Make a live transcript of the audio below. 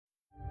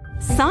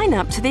Sign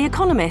up to The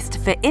Economist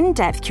for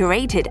in-depth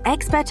curated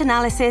expert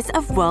analysis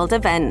of world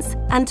events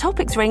and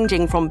topics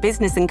ranging from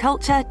business and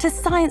culture to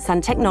science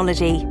and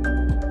technology.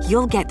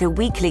 You'll get the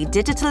weekly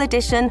digital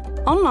edition,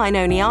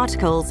 online-only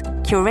articles,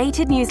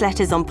 curated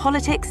newsletters on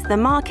politics, the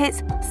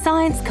markets,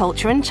 science,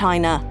 culture and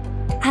China,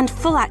 and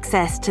full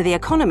access to The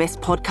Economist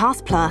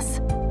Podcast Plus.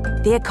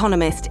 The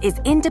Economist is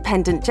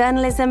independent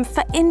journalism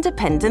for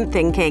independent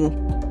thinking.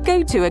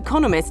 Go to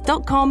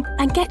economist.com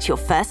and get your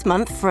first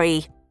month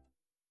free.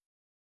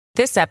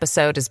 This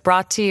episode is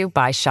brought to you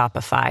by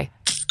Shopify.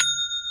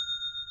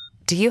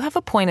 Do you have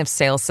a point of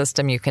sale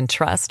system you can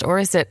trust, or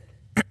is it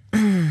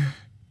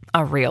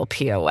a real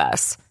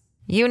POS?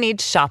 You need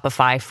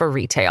Shopify for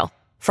retail.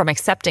 From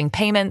accepting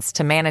payments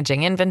to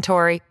managing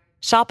inventory,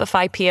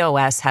 Shopify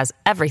POS has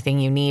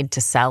everything you need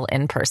to sell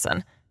in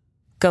person.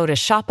 Go to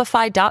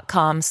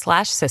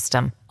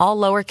shopify.com/system, all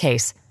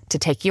lowercase, to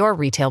take your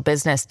retail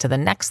business to the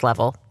next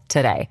level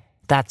today.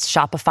 That's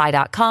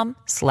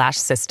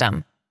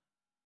shopify.com/system.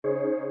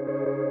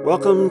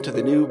 Welcome to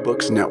the New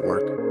Books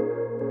Network.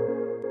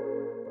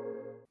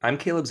 I'm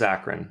Caleb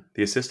Zakarin,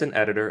 the assistant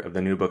editor of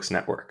the New Books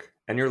Network,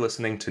 and you're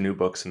listening to New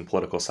Books in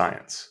Political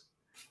Science.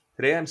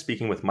 Today I'm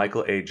speaking with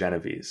Michael A.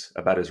 Genovese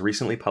about his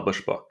recently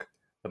published book,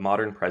 The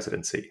Modern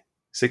Presidency: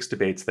 6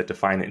 Debates That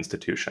Define the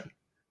Institution,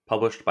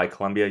 published by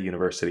Columbia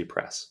University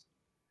Press.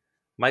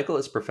 Michael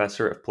is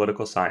professor of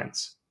political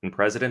science and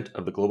president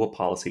of the Global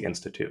Policy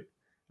Institute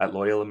at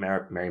Loyola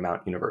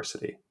Marymount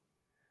University.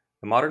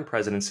 The Modern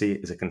Presidency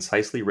is a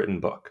concisely written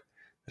book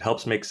that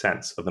helps make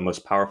sense of the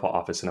most powerful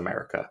office in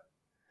America.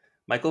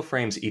 Michael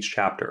frames each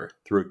chapter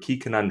through a key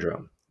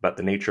conundrum about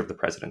the nature of the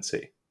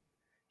presidency.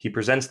 He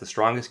presents the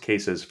strongest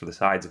cases for the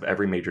sides of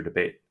every major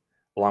debate,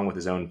 along with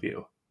his own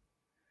view.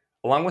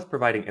 Along with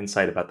providing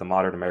insight about the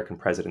modern American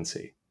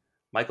presidency,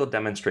 Michael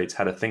demonstrates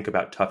how to think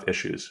about tough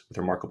issues with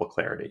remarkable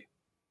clarity.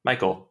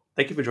 Michael,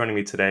 thank you for joining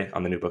me today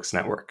on the New Books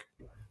Network.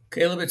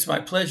 Caleb, it's my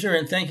pleasure,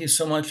 and thank you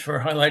so much for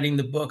highlighting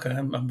the book.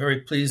 I'm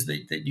very pleased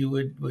that you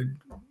would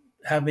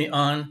have me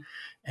on,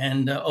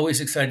 and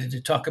always excited to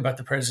talk about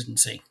the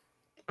presidency.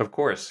 Of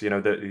course,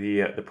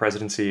 the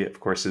presidency, of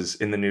course, is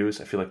in the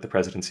news. I feel like the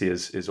presidency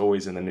is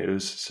always in the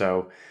news.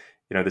 So,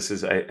 this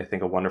is, I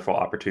think, a wonderful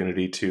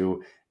opportunity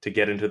to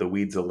get into the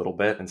weeds a little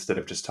bit instead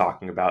of just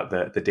talking about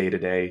the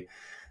day-to-day.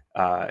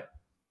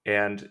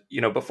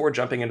 Before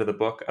jumping into the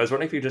book, I was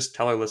wondering if you could just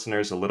tell our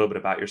listeners a little bit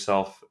about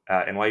yourself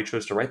and why you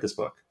chose to write this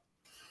book.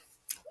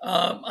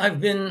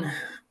 I've been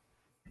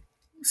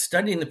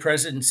studying the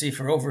presidency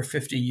for over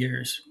 50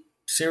 years,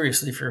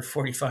 seriously for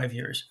 45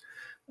 years.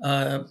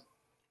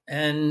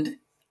 And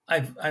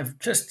I've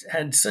just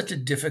had such a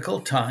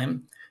difficult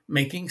time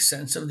making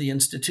sense of the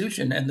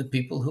institution and the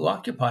people who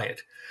occupy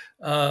it.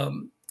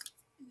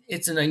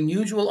 It's an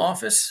unusual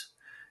office.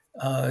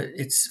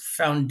 Its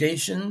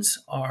foundations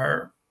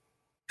are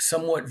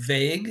somewhat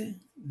vague.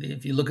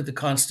 If you look at the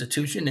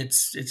Constitution,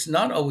 it's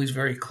not always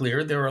very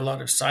clear. There are a lot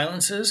of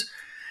silences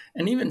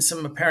and even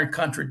some apparent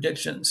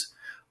contradictions.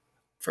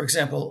 For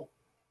example,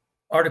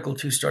 Article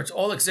 2 starts,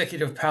 all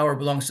executive power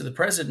belongs to the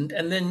president.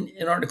 And then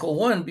in Article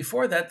 1,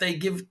 before that, they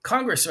give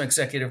Congress some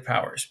executive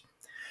powers.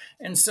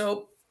 And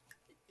so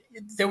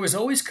there was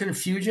always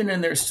confusion,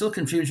 and there's still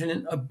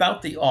confusion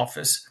about the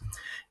office.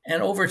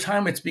 And over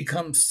time, it's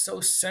become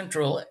so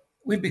central.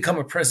 We've become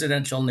a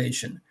presidential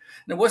nation.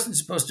 And it wasn't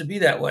supposed to be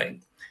that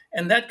way.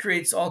 And that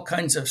creates all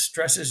kinds of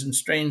stresses and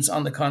strains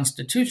on the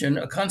Constitution,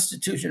 a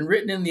Constitution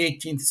written in the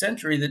 18th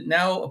century that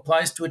now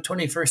applies to a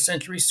 21st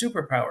century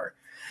superpower.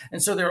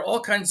 And so there are all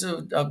kinds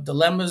of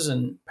dilemmas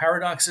and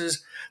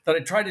paradoxes that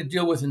I try to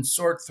deal with and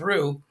sort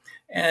through.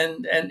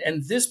 And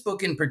this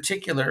book in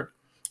particular,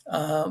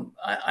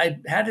 I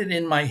had it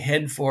in my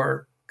head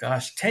for,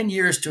 10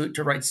 years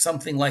to write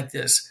something like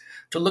this,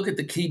 to look at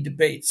the key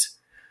debates.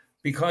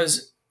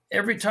 Because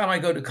every time I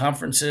go to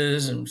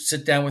conferences and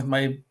sit down with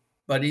my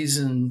buddies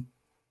in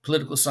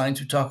political science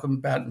who talk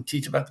about and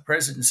teach about the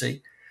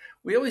presidency,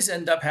 we always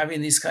end up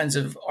having these kinds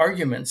of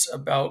arguments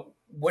about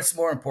what's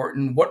more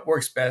important, what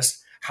works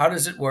best, how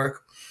does it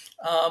work?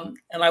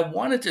 And I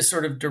wanted to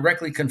sort of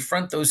directly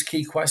confront those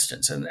key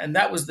questions. And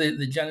that was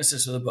the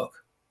genesis of the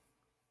book.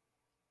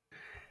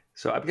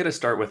 So I'm going to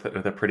start with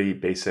a pretty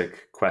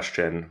basic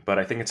question, but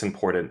I think it's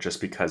important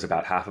just because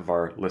about half of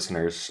our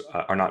listeners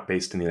are not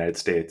based in the United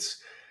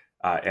States.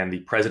 And the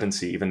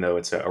presidency, even though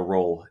it's a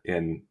role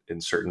in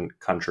certain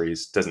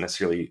countries, doesn't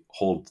necessarily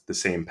hold the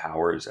same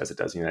powers as it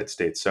does in the United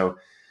States. So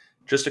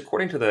just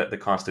according to the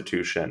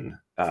Constitution,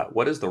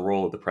 what is the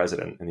role of the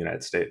president in the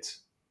United States?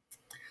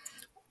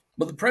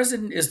 Well, the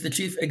president is the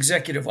chief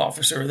executive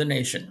officer of the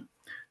nation,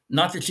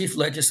 not the chief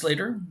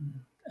legislator.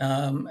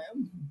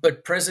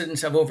 But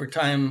presidents have over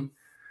time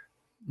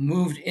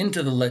moved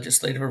into the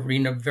legislative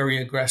arena very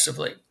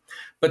aggressively.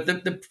 But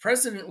the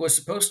president was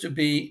supposed to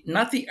be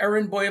not the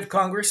errand boy of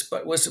Congress,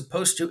 but was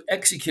supposed to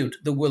execute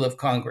the will of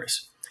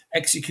Congress,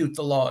 execute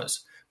the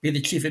laws, be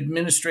the chief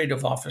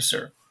administrative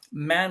officer,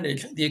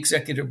 manage the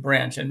executive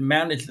branch, and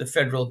manage the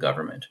federal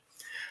government.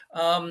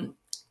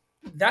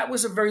 that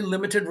was a very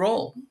limited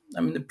role.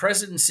 I mean, the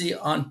presidency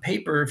on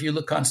paper, if you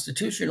look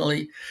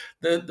constitutionally,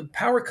 the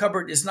power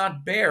cupboard is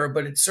not bare,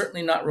 but it's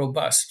certainly not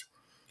robust.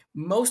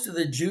 Most of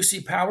the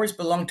juicy powers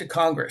belong to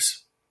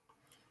Congress.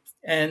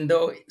 And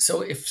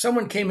so if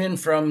someone came in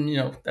from,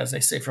 as I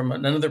say, from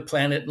another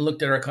planet and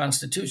looked at our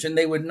Constitution,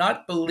 they would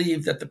not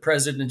believe that the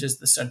president is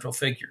the central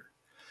figure.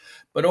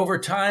 But over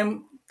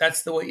time,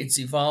 that's the way it's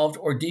evolved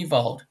or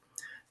devolved.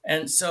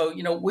 And so,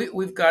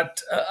 we've got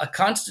a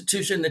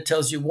Constitution that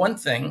tells you one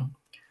thing,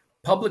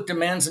 public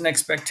demands and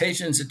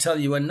expectations that tell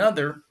you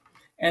another,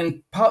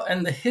 and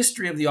the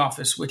history of the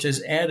office, which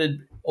has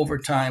added over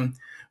time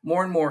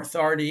more and more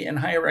authority and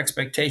higher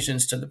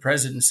expectations to the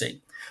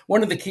presidency.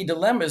 One of the key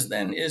dilemmas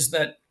then is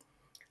that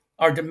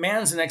our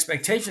demands and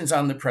expectations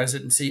on the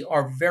presidency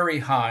are very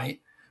high,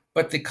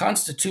 but the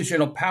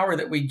constitutional power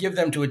that we give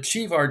them to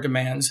achieve our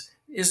demands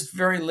is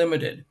very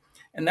limited.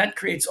 And that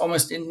creates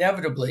almost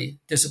inevitably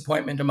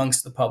disappointment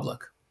amongst the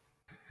public.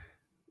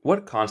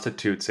 What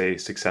constitutes a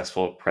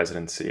successful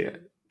presidency?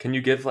 Can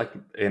you give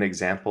an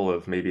example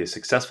of maybe a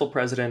successful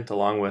president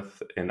along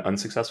with an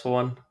unsuccessful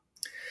one?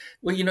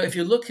 Well, if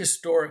you look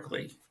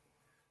historically,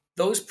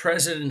 those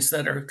presidents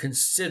that are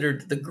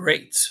considered the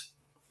greats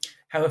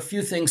have a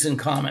few things in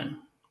common.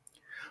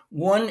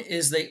 One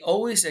is they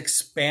always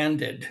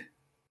expanded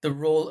the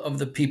role of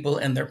the people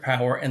and their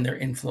power and their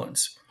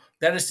influence.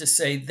 That is to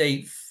say,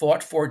 they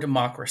fought for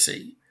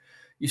democracy.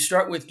 You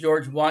start with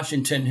George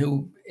Washington,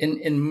 who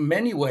in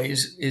many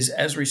ways is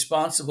as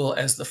responsible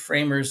as the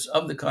framers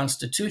of the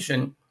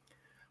Constitution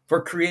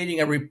for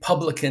creating a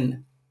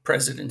Republican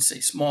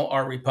presidency, small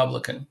r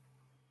Republican.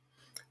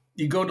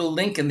 You go to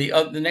Lincoln,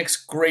 the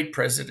next great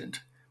president,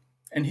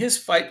 and his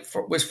fight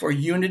was for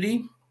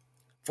unity,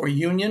 for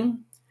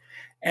union,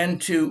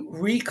 and to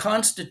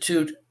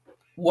reconstitute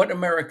what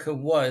America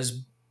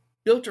was,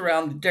 built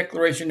around the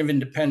Declaration of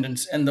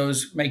Independence and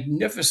those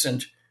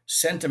magnificent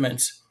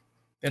sentiments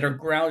that are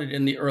grounded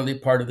in the early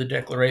part of the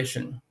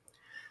Declaration.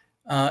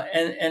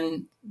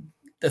 And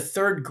the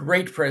third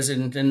great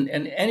president, and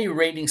any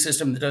rating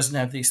system that doesn't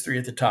have these three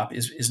at the top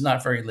is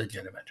not very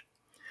legitimate.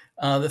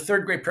 The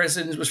third great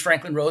president was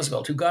Franklin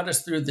Roosevelt, who got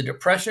us through the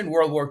Depression,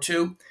 World War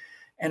II,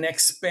 and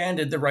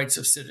expanded the rights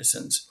of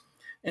citizens.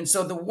 And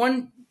so the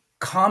one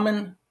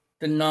common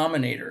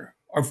denominator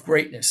of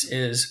greatness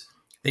is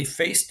they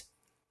faced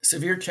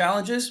severe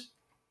challenges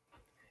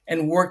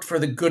and worked for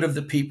the good of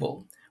the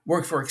people,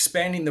 worked for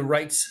expanding the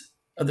rights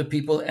of the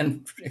people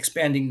and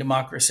expanding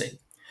democracy.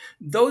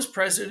 Those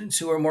presidents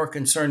who are more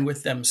concerned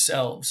with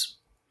themselves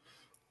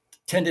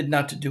tended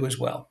not to do as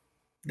well.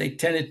 They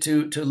tended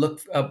to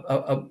look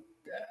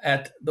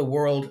at the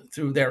world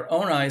through their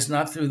own eyes,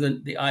 not through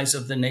the eyes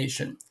of the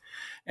nation.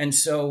 And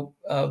so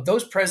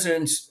those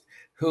presidents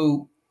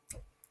who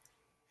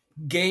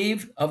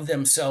gave of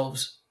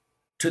themselves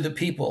to the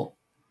people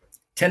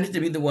tended to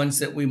be the ones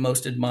that we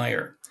most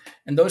admire.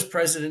 And those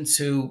presidents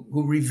who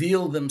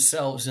reveal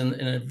themselves in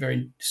a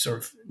very sort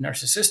of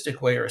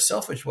narcissistic way or a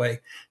selfish way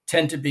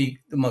tend to be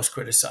the most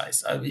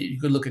criticized. You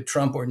could look at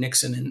Trump or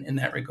Nixon in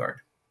that regard.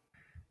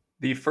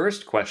 The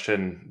first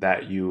question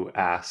that you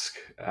ask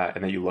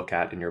and that you look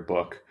at in your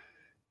book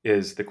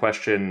is the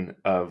question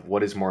of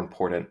what is more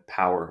important,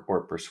 power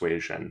or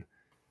persuasion?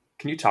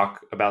 Can you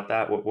talk about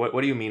that?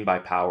 What do you mean by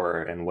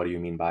power and what do you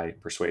mean by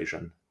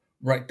persuasion?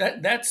 Right.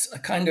 That's a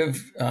kind of,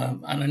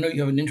 and I know you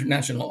have an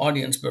international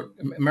audience, but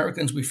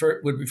Americans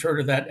would refer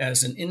to that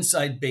as an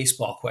inside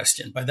baseball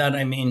question. By that,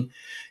 I mean,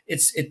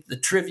 it's the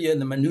trivia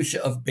and the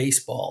minutia of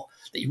baseball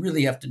that you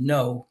really have to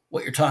know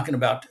what you're talking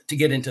about to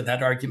get into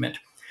that argument.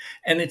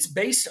 And it's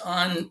based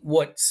on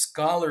what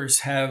scholars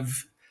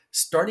have,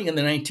 starting in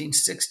the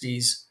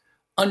 1960s,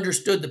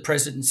 understood the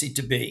presidency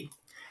to be.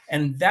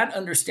 And that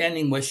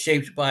understanding was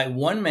shaped by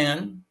one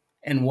man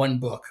and one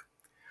book,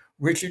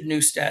 Richard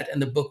Neustadt,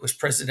 and the book was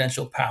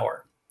Presidential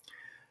Power.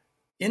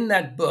 In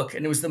that book,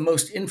 and it was the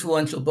most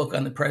influential book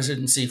on the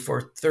presidency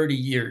for 30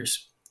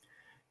 years,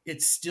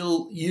 it's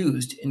still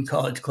used in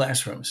college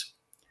classrooms,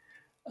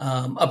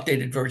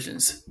 updated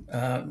versions.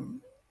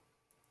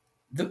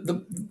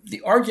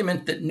 The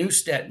argument that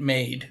Neustadt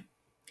made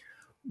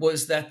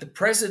was that the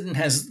president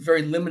has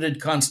very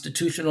limited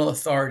constitutional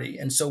authority.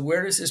 And so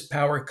where does his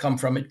power come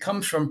from? It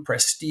comes from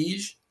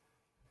prestige.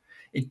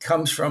 It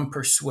comes from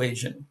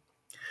persuasion.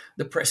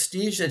 The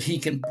prestige that he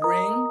can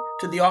bring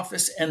to the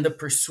office and the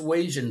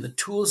persuasion, the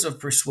tools of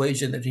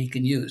persuasion that he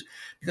can use.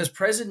 Because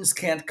presidents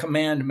can't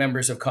command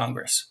members of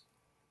Congress.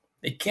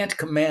 They can't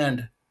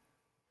command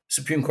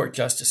Supreme Court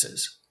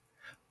justices.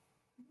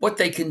 What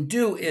they can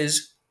do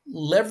is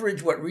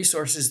leverage what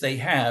resources they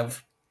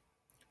have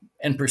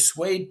and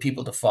persuade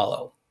people to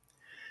follow.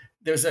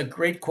 There's a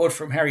great quote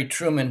from Harry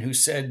Truman, who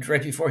said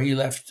right before he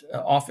left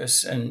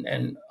office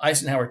and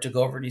Eisenhower took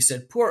over, and he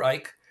said, "Poor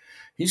Ike,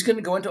 he's going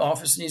to go into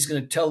office and he's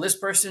going to tell this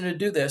person to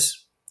do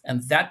this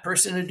and that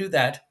person to do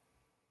that,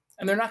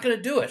 and they're not going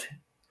to do it.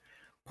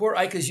 Poor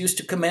Ike is used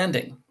to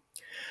commanding."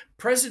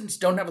 Presidents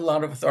don't have a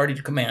lot of authority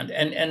to command.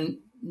 And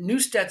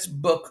Neustadt's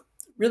book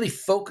really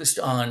focused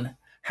on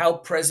how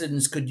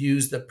presidents could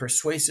use the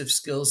persuasive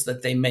skills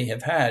that they may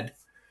have had,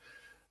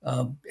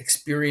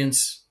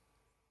 experience,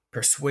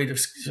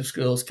 persuasive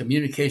skills,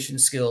 communication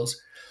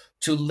skills,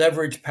 to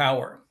leverage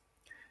power.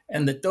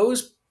 And that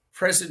those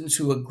presidents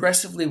who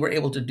aggressively were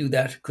able to do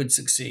that could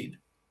succeed.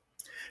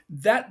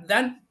 That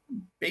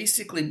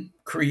basically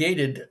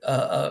created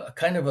a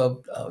kind of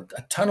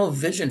a tunnel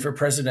vision for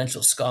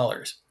presidential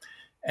scholars.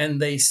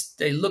 And they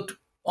looked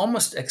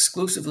almost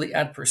exclusively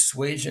at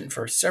persuasion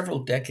for several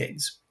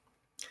decades.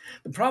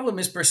 The problem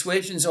is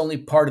persuasion is only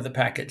part of the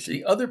package.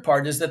 The other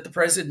part is that the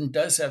president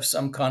does have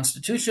some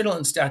constitutional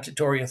and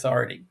statutory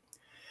authority.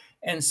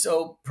 And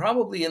so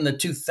probably in the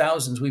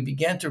 2000s, we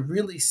began to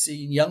really see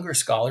younger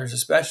scholars,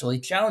 especially,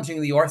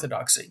 challenging the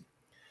orthodoxy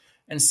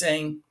and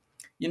saying,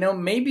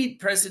 maybe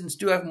presidents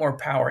do have more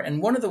power.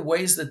 And one of the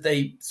ways that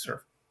they sort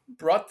of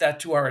brought that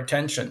to our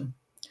attention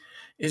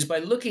is by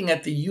looking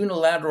at the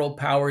unilateral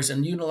powers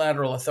and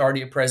unilateral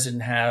authority a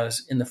president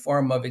has in the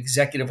form of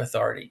executive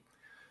authority,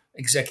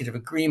 executive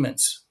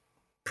agreements,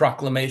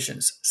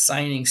 proclamations,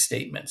 signing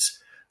statements,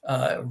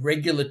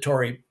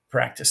 regulatory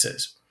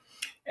practices.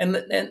 And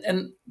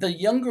the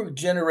younger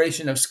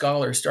generation of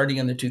scholars starting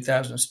in the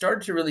 2000s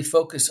started to really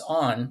focus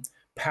on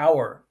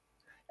power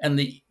and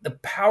the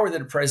power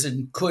that a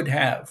president could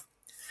have.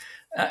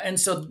 And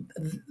so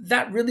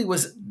that really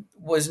was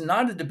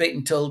not a debate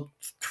until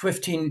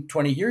 15,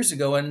 20 years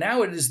ago. And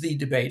now it is the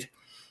debate.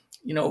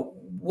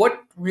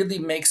 What really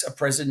makes a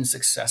president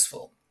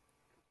successful?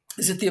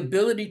 Is it the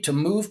ability to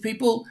move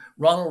people?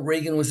 Ronald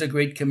Reagan was a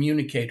great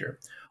communicator.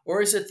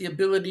 Or is it the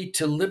ability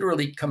to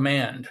literally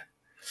command?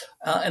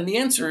 And the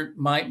answer,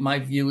 my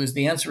view is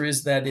the answer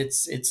is that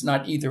it's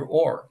not either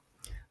or.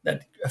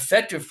 That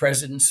effective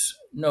presidents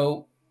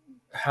know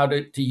how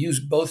to use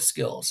both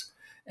skills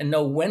and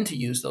know when to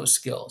use those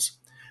skills.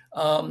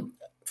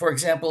 For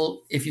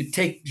example, if you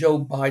take Joe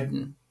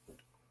Biden,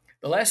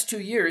 the last 2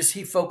 years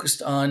he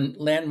focused on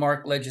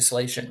landmark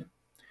legislation,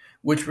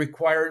 which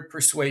required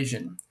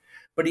persuasion.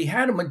 But he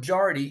had a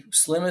majority,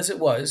 slim as it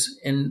was,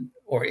 in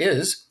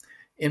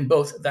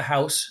both the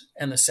House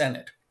and the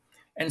Senate.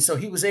 And so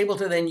he was able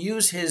to then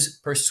use his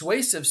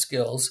persuasive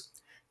skills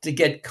to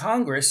get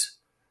Congress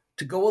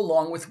to go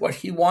along with what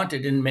he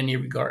wanted in many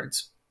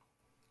regards.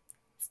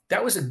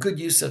 That was a good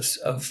use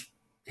of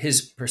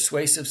his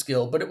persuasive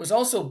skill, but it was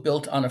also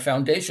built on a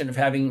foundation of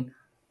having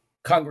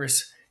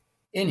Congress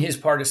in his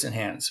partisan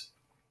hands.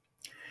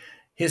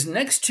 His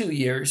next 2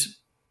 years,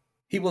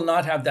 he will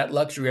not have that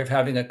luxury of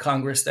having a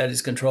Congress that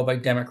is controlled by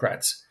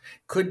Democrats.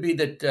 Could be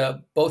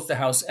that both the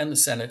House and the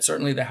Senate,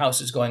 certainly the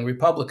House, is going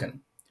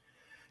Republican.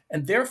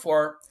 And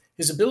therefore,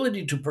 his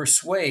ability to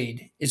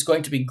persuade is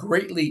going to be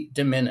greatly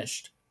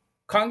diminished.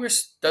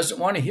 Congress doesn't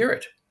want to hear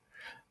it.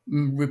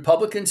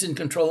 Republicans in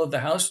control of the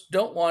House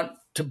don't want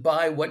to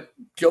buy what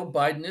Joe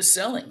Biden is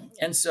selling.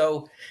 And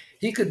so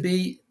he could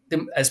be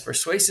as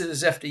persuasive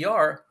as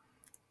FDR.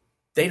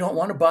 They don't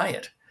want to buy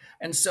it.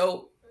 And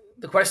so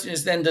the question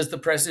is then, does the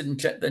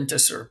president then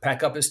just sort of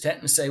pack up his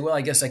tent and say, well,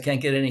 I guess I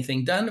can't get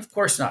anything done? Of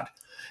course not.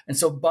 And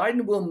so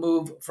Biden will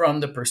move from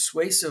the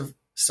persuasive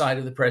side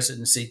of the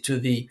presidency to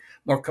the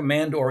more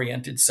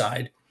command-oriented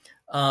side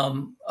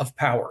of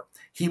power.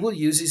 He will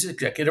use his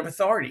executive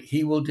authority.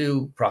 He will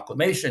do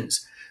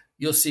proclamations.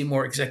 You'll see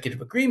more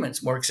executive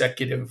agreements, more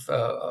executive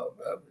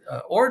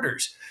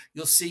orders.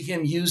 You'll see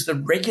him use the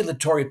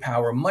regulatory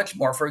power much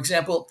more. For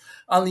example,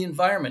 on the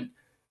environment,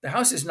 the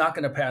House is not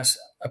going to pass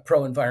a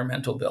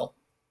pro-environmental bill.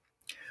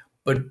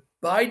 But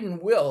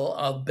Biden will,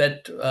 I'll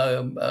bet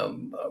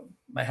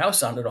my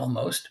house on it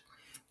almost,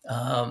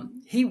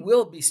 he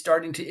will be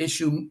starting to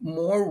issue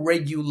more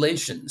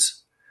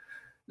regulations.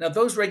 Now,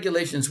 those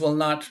regulations will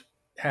not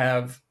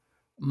have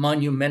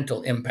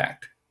monumental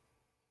impact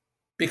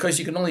because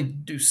you can only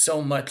do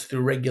so much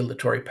through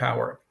regulatory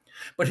power.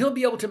 But he'll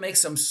be able to make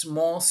some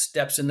small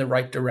steps in the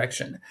right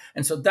direction.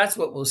 And so that's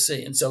what we'll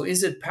see. And so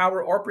is it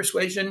power or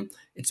persuasion?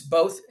 It's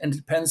both, and it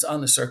depends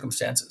on the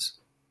circumstances.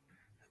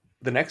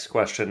 The next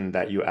question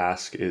that you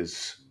ask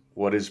is,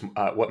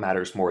 what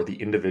matters more,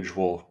 the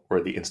individual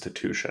or the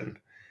institution?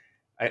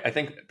 I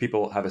think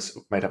people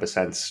might have a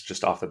sense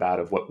just off the bat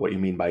of what you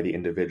mean by the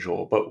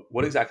individual, but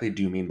what exactly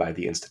do you mean by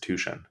the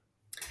institution?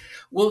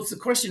 Well, it's the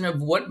question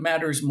of what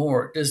matters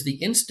more. Does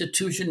the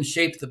institution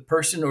shape the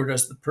person, or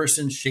does the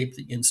person shape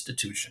the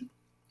institution?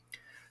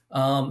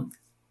 And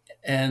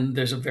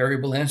there's a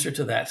variable answer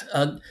to that.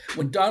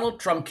 When Donald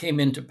Trump came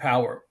into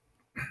power,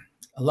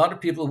 a lot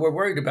of people were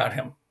worried about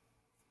him,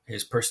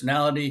 his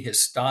personality,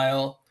 his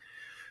style.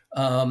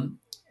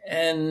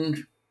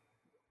 And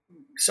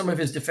some of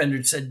his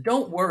defenders said,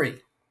 don't worry.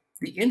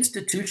 The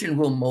institution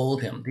will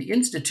mold him. The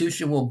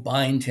institution will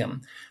bind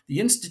him. The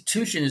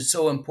institution is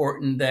so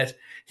important that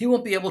he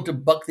won't be able to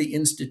buck the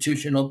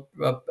institutional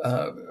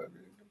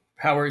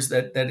powers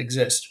that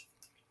exist.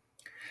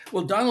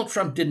 Well, Donald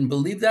Trump didn't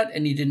believe that,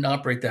 and he didn't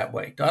operate that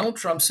way. Donald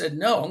Trump said,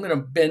 no, I'm going to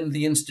bend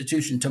the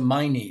institution to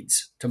my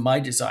needs, to my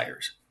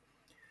desires.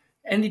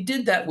 And he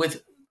did that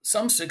with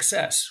some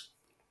success.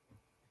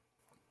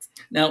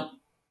 Now,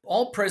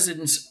 all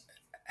presidents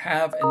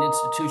have an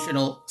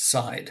institutional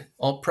side.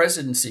 All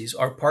presidencies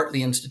are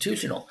partly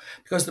institutional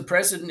because the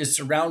president is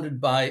surrounded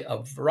by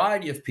a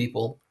variety of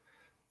people,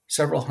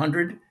 several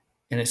hundred,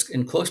 and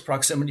in close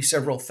proximity,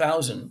 several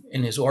thousand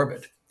in his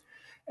orbit.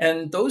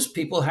 And those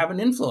people have an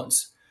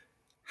influence.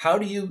 How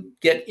do you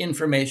get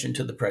information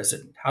to the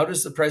president? How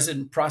does the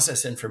president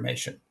process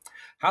information?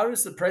 How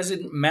does the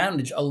president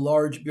manage a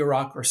large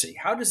bureaucracy?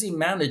 How does he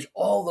manage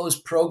all those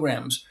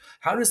programs?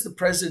 How does the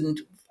president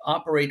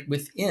operate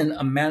within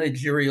a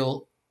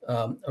managerial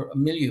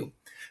milieu?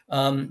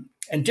 And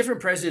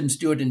different presidents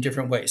do it in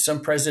different ways. Some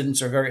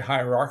presidents are very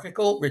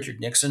hierarchical, Richard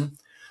Nixon.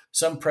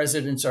 Some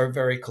presidents are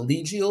very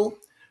collegial.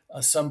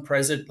 Some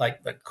president,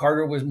 like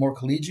Carter, was more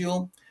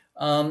collegial.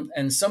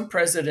 And some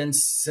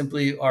presidents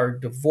simply are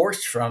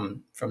divorced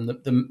from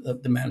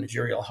the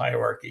managerial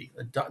hierarchy.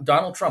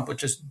 Donald Trump would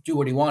just do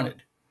what he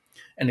wanted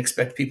and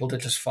expect people to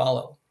just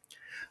follow.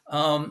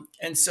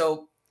 And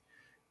so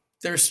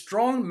there's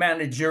strong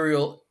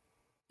managerial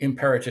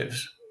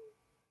imperatives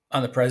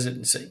on the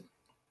presidency.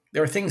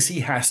 There are things he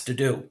has to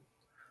do,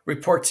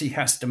 reports he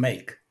has to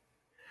make.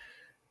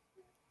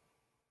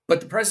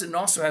 But the president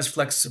also has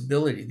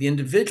flexibility. The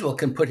individual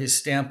can put his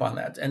stamp on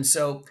that. And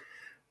so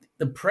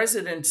the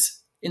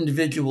president's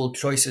individual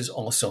choices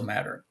also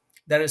matter.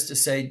 That is to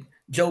say,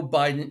 Joe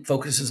Biden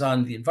focuses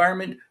on the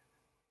environment,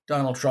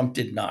 Donald Trump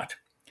did not.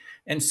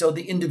 And so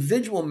the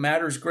individual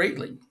matters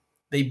greatly.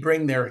 They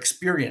bring their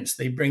experience,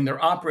 they bring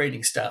their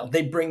operating style,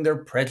 they bring their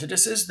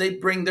prejudices, they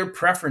bring their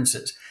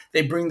preferences,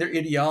 they bring their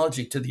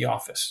ideology to the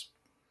office.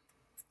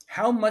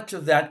 How much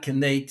of that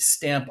can they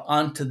stamp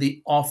onto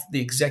the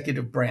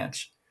executive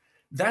branch?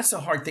 That's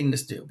a hard thing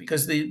to do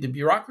because the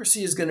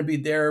bureaucracy is going to be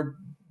there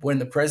when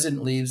the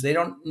president leaves. They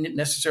don't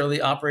necessarily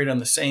operate on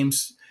the same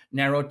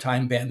narrow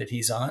time band that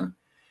he's on.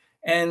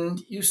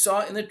 And you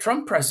saw in the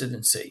Trump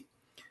presidency,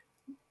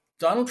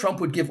 Donald Trump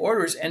would give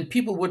orders and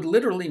people would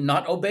literally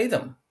not obey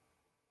them.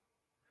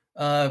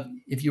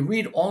 If you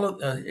read all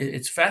of,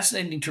 it's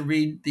fascinating to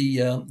read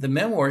the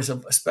memoirs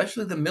of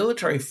especially the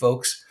military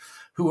folks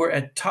who were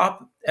at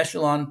top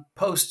echelon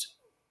posts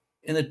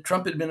in the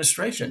Trump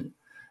administration.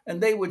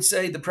 And they would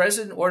say, the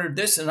president ordered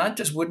this and I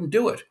just wouldn't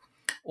do it.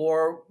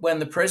 Or when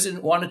the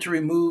president wanted to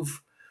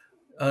remove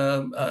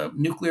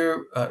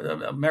nuclear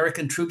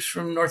American troops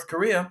from North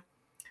Korea,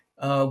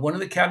 one of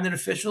the cabinet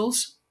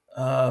officials,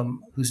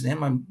 whose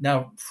name I'm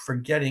now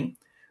forgetting,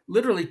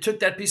 literally took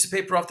that piece of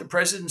paper off the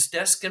president's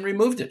desk and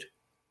removed it.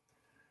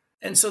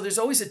 And so there's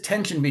always a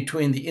tension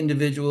between the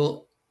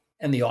individual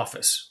and the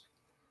office.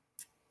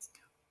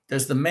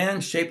 Does the man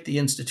shape the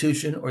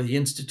institution or the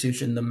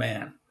institution the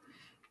man?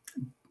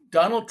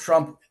 Donald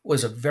Trump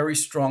was a very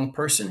strong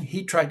person.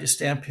 He tried to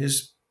stamp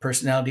his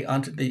personality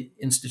onto the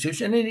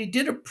institution, and he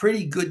did a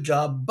pretty good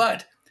job,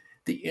 but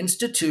the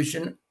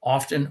institution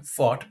often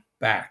fought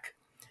back.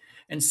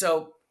 And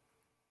so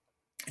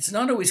it's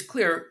not always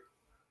clear,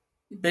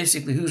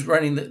 basically, who's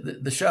running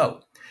the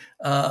show,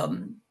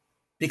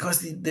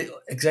 because the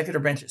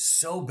executive branch is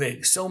so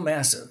big, so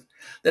massive,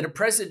 that a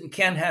president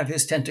can't have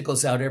his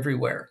tentacles out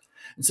everywhere.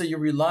 And so you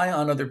rely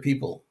on other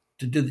people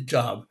to do the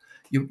job.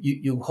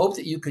 You hope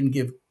that you can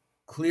give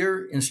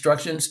clear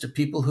instructions to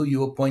people who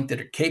you appoint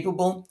that are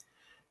capable,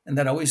 and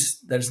that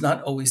is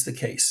not always the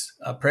case.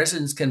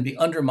 Presidents can be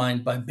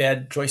undermined by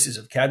bad choices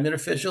of cabinet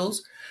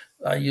officials.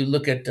 You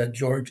look at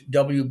George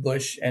W.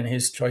 Bush and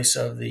his choice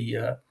of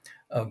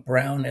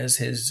Brown as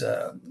his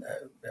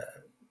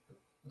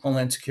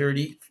Homeland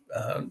Security,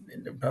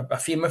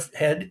 FEMA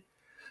head.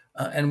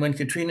 And when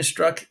Katrina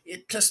struck,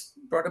 it just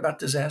brought about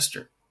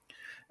disaster.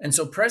 And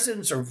so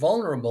presidents are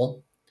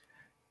vulnerable.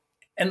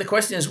 And the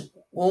question is,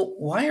 well,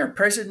 why are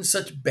presidents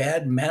such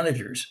bad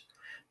managers?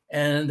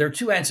 And there are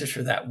two answers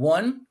for that.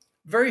 One,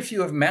 very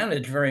few have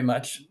managed very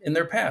much in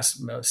their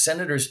past.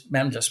 Senators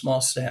manage a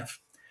small staff.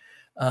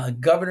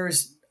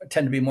 Governors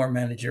tend to be more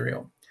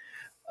managerial.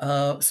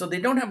 So they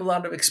don't have a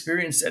lot of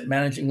experience at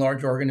managing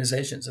large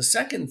organizations. A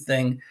second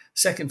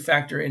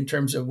factor in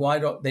terms of why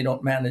they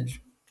don't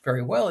manage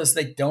very well is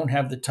they don't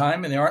have the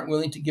time and they aren't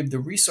willing to give the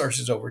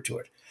resources over to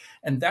it.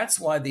 And that's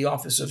why the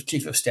office of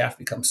chief of staff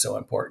becomes so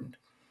important.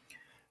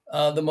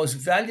 The most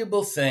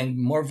valuable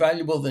thing, more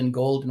valuable than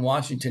gold in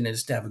Washington,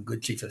 is to have a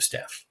good chief of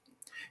staff.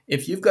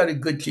 If you've got a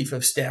good chief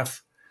of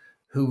staff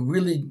who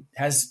really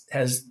has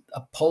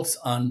a pulse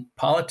on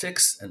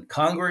politics and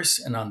Congress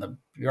and on the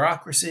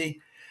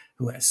bureaucracy,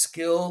 who has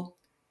skill,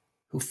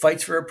 who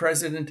fights for a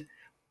president,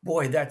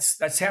 boy,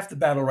 that's half the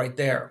battle right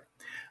there.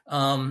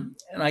 And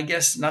I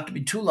guess not to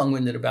be too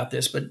long-winded about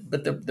this, but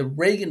the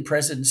Reagan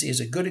presidency is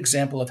a good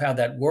example of how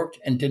that worked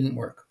and didn't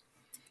work.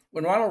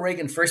 When Ronald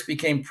Reagan first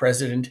became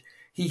president,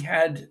 he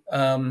had,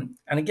 and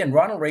again,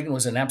 Ronald Reagan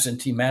was an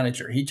absentee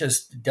manager. He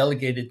just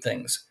delegated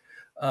things.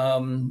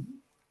 And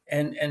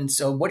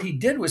so what he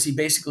did was he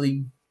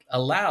basically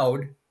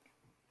allowed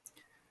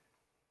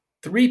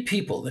three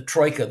people, the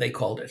Troika, they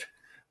called it,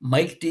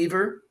 Mike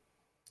Deaver,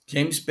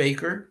 James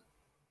Baker,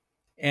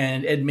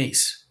 and Ed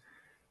Meese,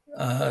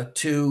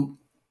 to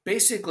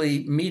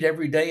basically meet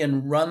every day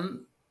and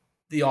run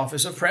the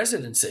office of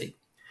presidency.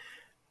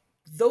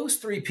 those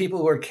three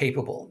people were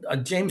capable.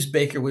 James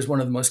Baker was one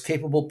of the most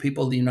capable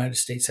people the United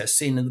States has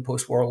seen in the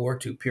post-World War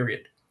II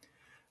period.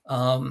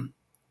 And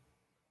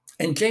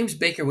James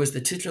Baker was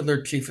the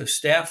titular chief of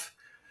staff.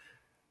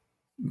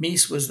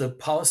 Meese was the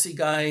policy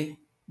guy.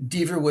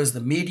 Deaver was the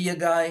media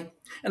guy.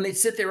 And they'd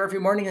sit there every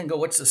morning and go,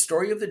 what's the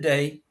story of the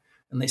day?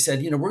 And they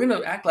said, we're going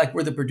to act like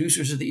we're the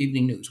producers of the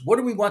evening news. What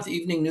do we want the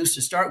evening news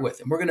to start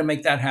with? And we're going to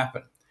make that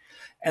happen.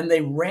 And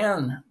they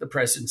ran the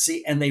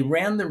presidency, and they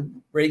ran the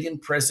Reagan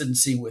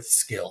presidency with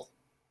skill.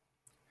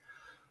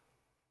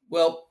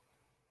 Well,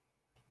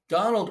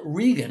 Donald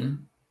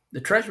Regan, the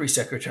Treasury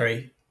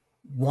Secretary,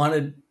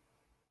 wanted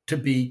to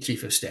be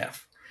chief of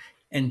staff,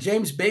 and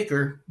James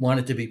Baker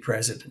wanted to be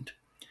president.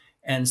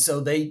 And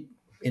so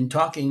in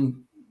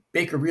talking,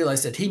 Baker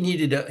realized that he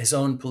needed his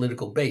own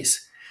political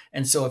base.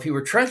 And so if he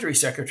were Treasury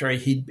Secretary,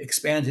 he'd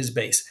expand his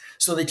base.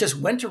 So they just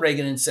went to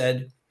Reagan and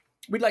said,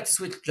 we'd like to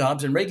switch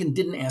jobs. And Reagan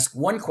didn't ask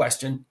one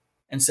question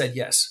and said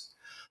yes.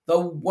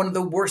 Though one of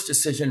the worst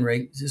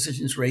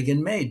decisions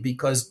Reagan made,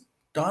 because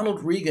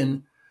Donald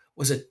Regan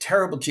was a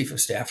terrible chief of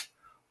staff,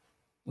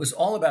 was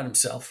all about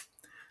himself,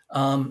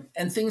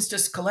 and things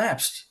just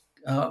collapsed,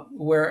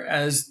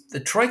 whereas the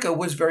Troika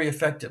was very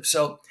effective.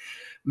 So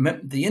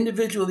the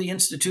individual, the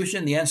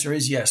institution, the answer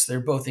is yes, they're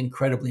both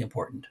incredibly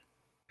important.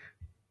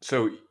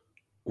 So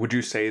would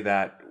you say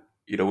that,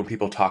 when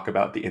people talk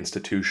about the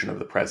institution of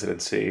the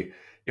presidency,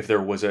 if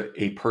there was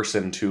a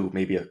person to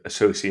maybe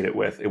associate it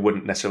with, it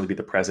wouldn't necessarily be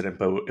the president,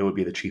 but it would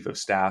be the chief of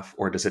staff,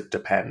 or does it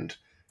depend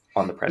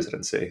on the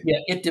presidency? Yeah,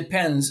 it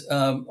depends.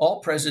 All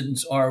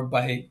presidents are,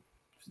 by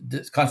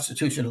the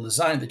constitutional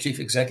design, the chief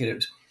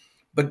executives,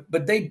 but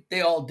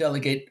they all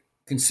delegate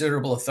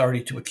considerable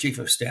authority to a chief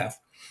of staff.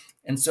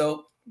 And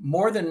so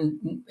more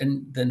than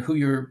who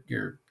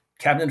your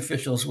cabinet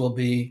officials will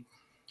be,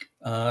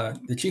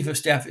 the chief of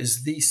staff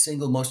is the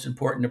single most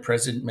important a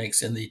president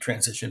makes in the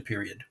transition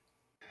period.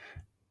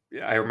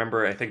 I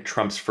remember, I think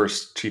Trump's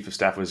first chief of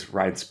staff was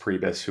Reince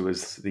Priebus, who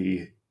was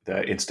the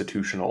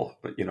institutional,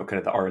 kind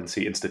of the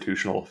RNC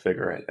institutional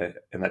figure,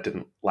 and that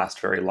didn't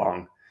last very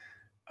long.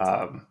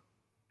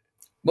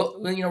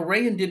 Well,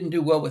 Reagan didn't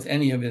do well with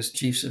any of his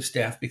chiefs of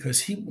staff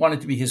because he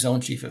wanted to be his own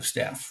chief of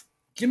staff.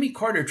 Jimmy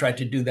Carter tried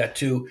to do that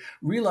too,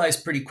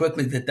 realized pretty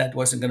quickly that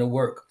wasn't going to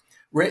work.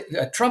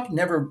 Trump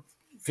never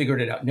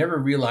figured it out, never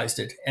realized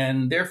it,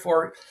 and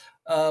therefore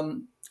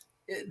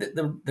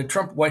the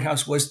Trump White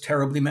House was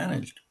terribly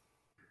managed.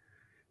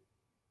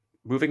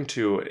 Moving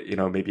to,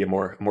 maybe a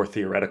more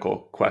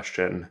theoretical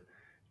question,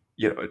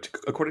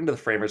 according to the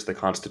framers of the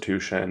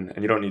Constitution,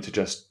 and you don't need to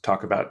just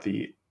talk about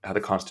how the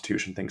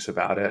Constitution thinks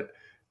about it.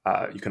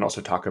 You can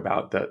also talk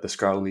about the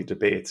scholarly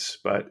debates,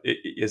 but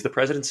is the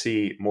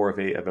presidency more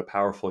of a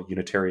powerful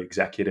unitary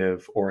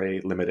executive or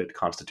a limited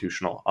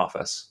constitutional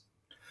office?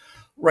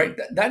 Right.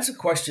 That's a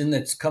question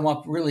that's come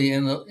up really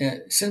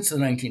since the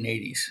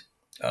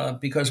 1980s,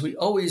 because we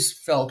always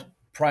felt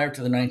prior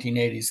to the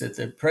 1980s that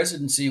the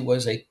presidency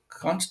was a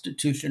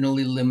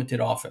constitutionally limited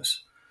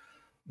office,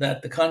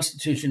 that the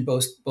Constitution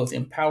both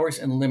empowers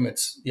and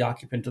limits the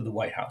occupant of the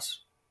White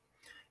House,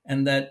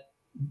 and that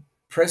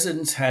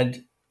presidents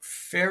had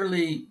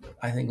fairly,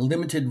 I think,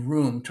 limited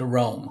room to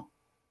roam.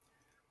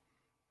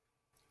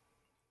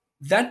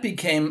 That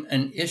became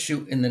an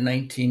issue in the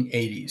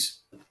 1980s.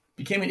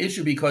 Became an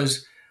issue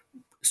because,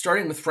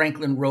 starting with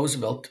Franklin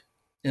Roosevelt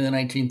in the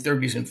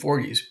 1930s and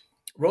 40s,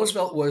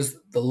 Roosevelt was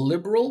the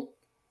liberal,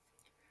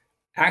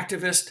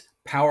 activist,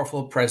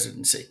 powerful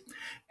presidency.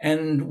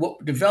 And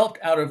what developed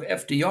out of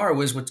FDR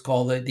was what's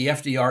called the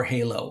FDR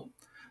halo,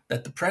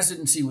 that the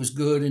presidency was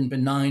good and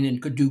benign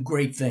and could do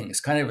great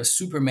things, kind of a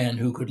Superman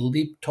who could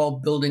leap tall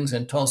buildings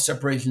and tall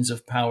separations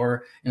of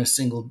power in a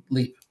single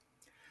leap.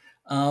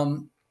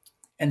 And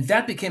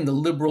that became the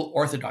liberal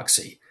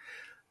orthodoxy.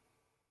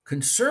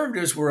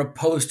 Conservatives were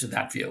opposed to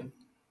that view.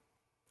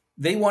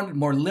 They wanted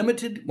more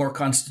limited, more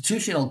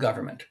constitutional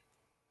government.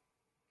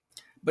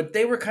 But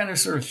they were kind of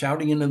sort of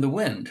shouting into the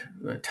wind,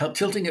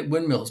 tilting at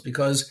windmills,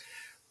 because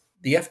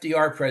the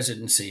FDR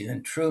presidency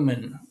and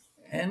Truman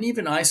and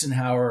even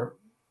Eisenhower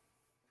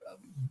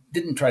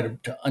didn't try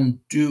to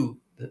undo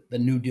the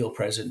New Deal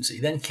presidency.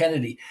 Then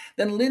Kennedy,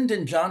 then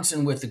Lyndon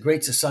Johnson with the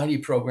Great Society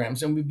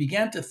programs. And we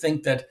began to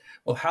think that,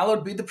 well,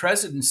 hallowed be the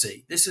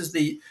presidency. This is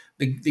the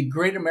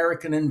great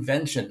American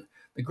invention,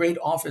 the great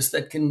office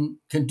that can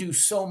do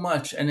so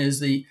much and is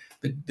the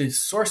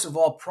source of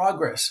all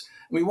progress.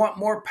 We want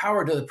more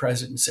power to the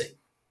presidency.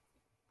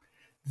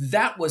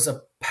 That was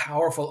a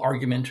powerful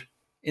argument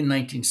in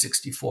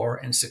 1964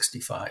 and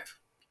 65.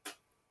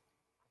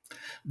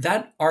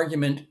 That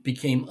argument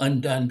became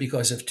undone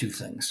because of two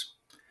things: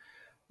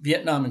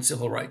 Vietnam and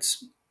civil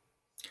rights.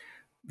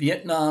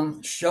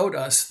 Vietnam showed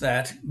us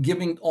that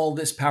giving all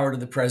this power to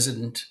the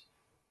president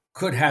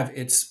could have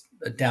its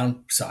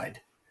downside.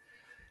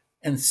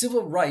 And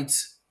civil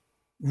rights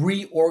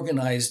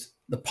reorganized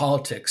the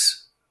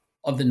politics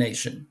of the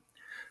nation.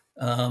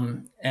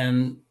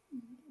 And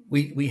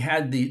we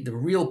had the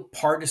real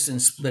partisan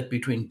split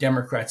between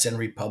Democrats and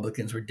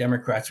Republicans, where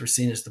Democrats were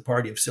seen as the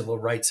party of civil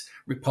rights,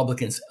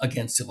 Republicans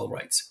against civil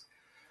rights.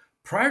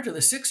 prior to the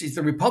 60s,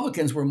 the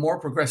Republicans were more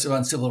progressive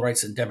on civil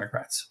rights than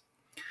Democrats.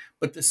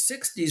 But the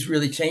 60s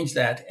really changed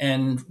that.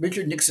 And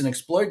Richard Nixon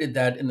exploited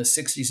that in the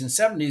 60s and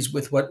 70s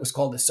with what was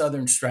called the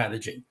Southern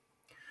Strategy,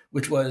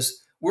 which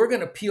was, we're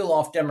going to peel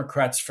off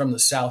Democrats from the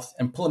South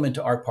and pull them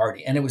into our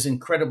party. And it was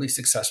incredibly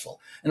successful.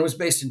 And it was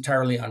based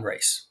entirely on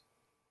race.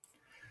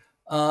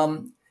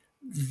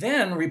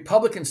 Then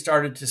Republicans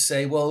started to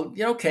say, well,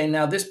 okay,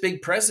 now this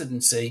big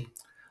presidency,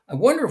 I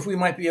wonder if we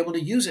might be able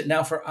to use it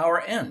now for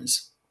our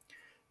ends.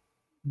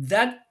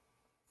 That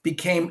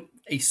became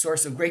a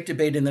source of great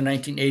debate in the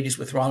 1980s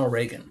with Ronald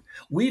Reagan.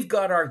 We've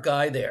got our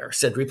guy there,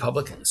 said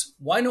Republicans.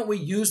 Why don't we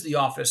use the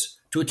office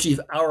to achieve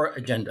our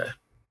agenda,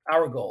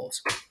 our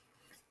goals?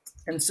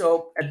 And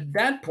so at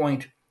that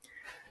point,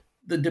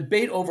 the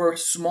debate over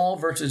small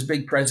versus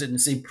big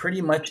presidency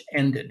pretty much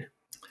ended.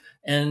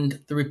 And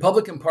the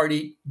Republican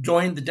Party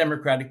joined the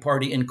Democratic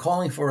Party in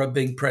calling for a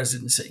big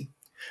presidency.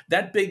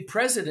 That big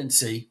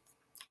presidency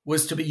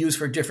was to be used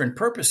for different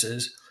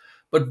purposes,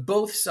 but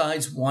both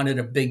sides wanted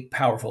a big,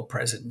 powerful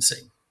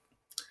presidency.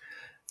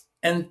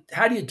 And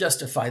how do you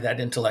justify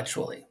that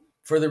intellectually?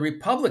 For the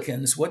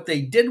Republicans, what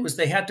they did was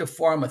they had to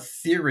form a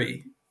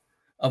theory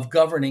of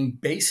governing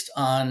based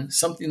on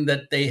something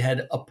that they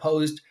had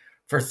opposed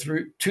for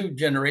 2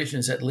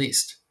 generations at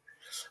least,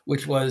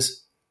 which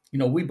was,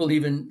 we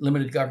believe in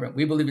limited government.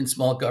 We believe in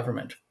small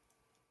government.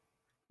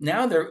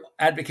 Now they're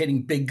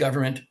advocating big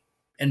government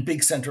and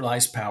big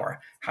centralized power.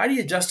 How do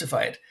you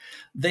justify it?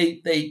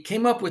 They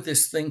came up with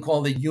this thing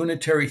called the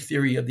unitary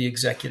theory of the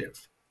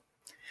executive.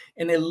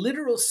 In a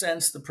literal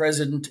sense, the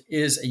president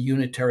is a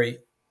unitary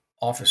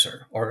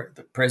officer, or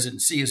the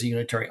presidency is a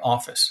unitary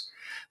office.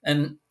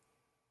 And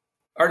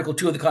Article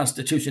 2 of the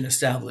Constitution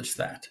established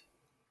that.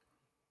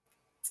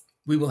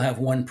 We will have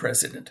one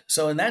president.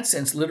 So in that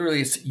sense,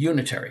 literally it's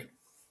unitary.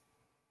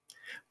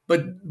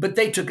 But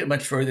they took it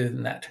much further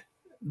than that.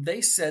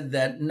 They said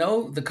that,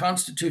 no, the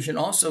Constitution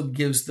also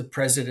gives the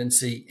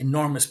presidency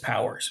enormous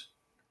powers.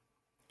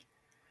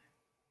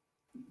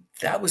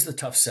 That was the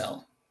tough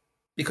sell,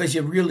 because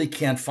you really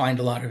can't find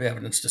a lot of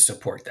evidence to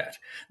support that.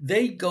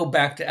 They go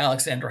back to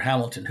Alexander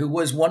Hamilton, who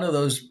was one of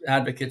those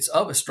advocates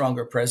of a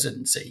stronger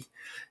presidency.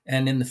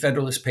 And in the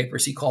Federalist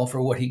Papers, he called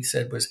for what he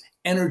said was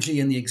energy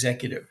in the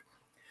executive.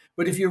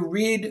 But if you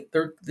read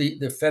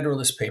the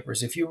Federalist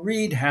Papers, if you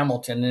read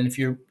Hamilton, and if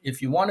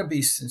you want to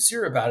be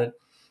sincere about it,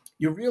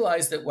 you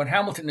realize that what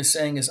Hamilton is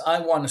saying is, I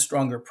want a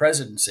stronger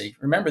presidency.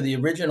 Remember, the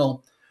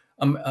original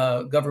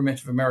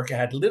government of America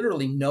had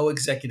literally no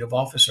executive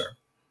officer.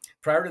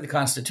 Prior to the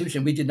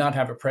Constitution, we did not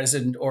have a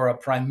president or a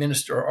prime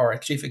minister or a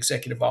chief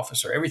executive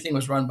officer. Everything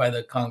was run by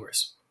the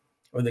Congress,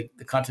 or the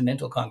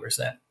Continental Congress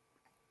then.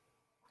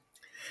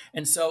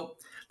 And so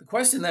the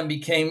question then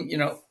became,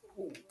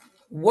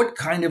 what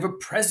kind of a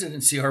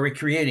presidency are we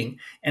creating?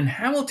 And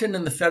Hamilton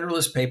in the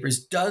Federalist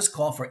Papers does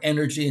call for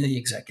energy in the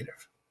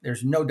executive.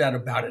 There's no doubt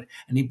about it.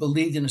 And he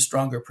believed in a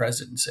stronger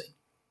presidency.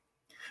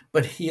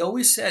 But he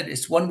always said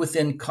it's one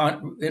within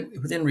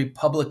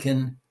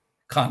Republican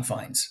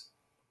confines,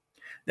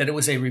 that it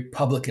was a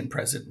Republican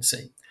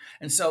presidency.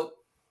 And so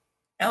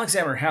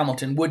Alexander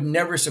Hamilton would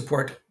never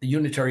support the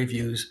unitary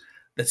views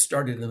that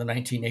started in the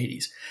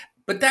 1980s.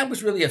 But that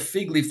was really a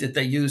fig leaf that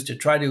they used to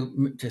try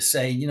to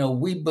say,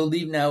 we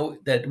believe now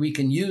that we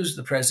can use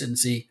the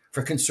presidency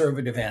for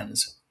conservative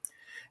ends.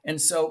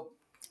 And so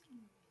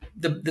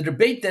the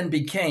debate then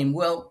became,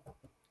 well,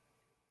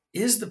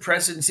 is the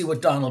presidency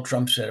what Donald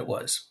Trump said it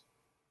was?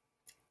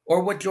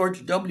 Or what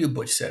George W.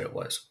 Bush said it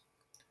was?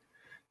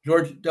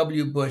 George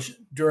W. Bush,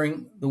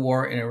 during the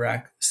war in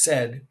Iraq,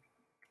 said,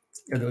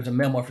 there was a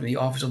memo from the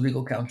Office of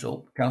Legal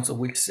Counsel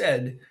which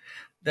said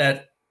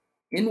that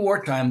in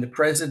wartime, the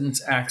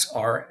president's acts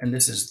are, and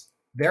this is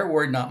their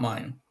word, not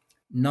mine,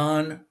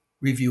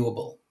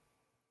 non-reviewable.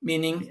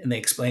 Meaning, and they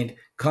explained,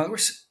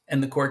 Congress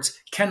and the courts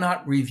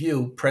cannot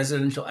review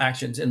presidential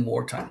actions in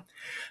wartime.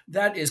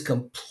 That is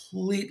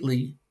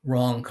completely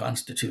wrong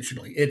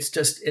constitutionally. It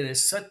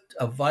is such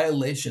a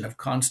violation of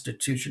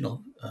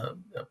constitutional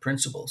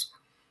principles.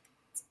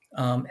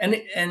 And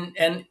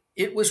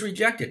it was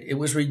rejected. It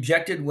was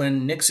rejected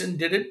when Nixon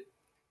did it.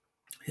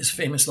 His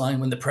famous line,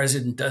 when the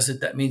president does it,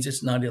 that means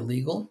it's not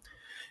illegal.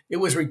 It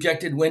was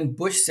rejected when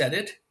Bush said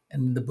it,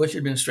 and the Bush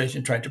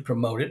administration tried to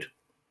promote it.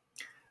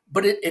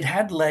 But it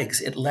had legs.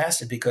 It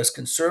lasted because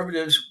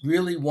conservatives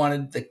really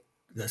wanted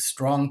the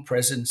strong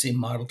presidency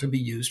model to be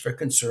used for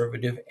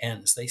conservative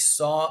ends.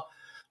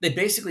 They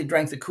basically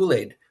drank the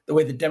Kool-Aid the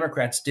way the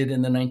Democrats did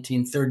in the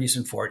 1930s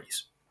and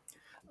 40s.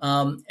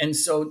 And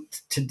so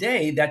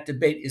today, that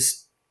debate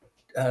is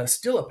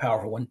still a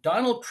powerful one.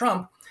 Donald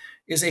Trump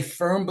is a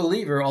firm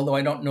believer, although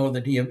I don't know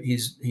that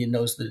he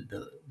knows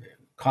the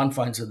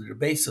confines of the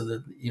debates of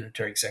the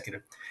unitary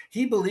executive.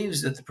 He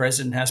believes that the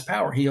president has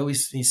power.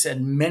 He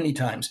said many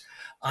times,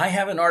 I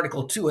have an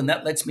Article 2 and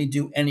that lets me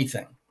do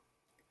anything.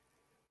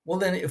 Well,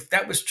 then if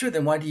that was true,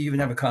 then why do you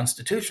even have a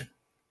constitution?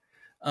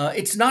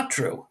 It's not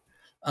true.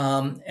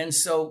 And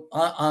so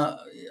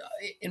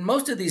in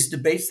most of these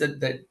debates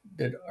that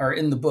are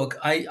in the book,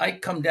 I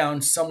come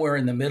down somewhere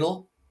in the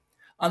middle.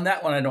 On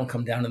that one, I don't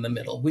come down in the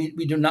middle.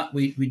 We do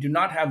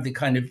not have the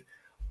kind of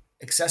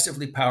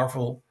excessively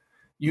powerful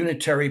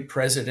unitary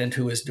president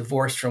who is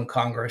divorced from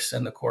Congress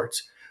and the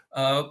courts.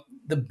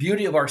 The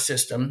beauty of our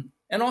system,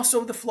 and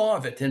also the flaw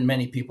of it in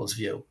many people's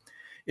view,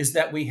 is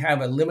that we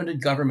have a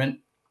limited government.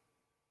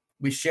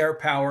 We share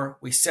power,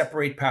 we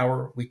separate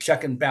power, we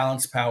check and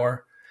balance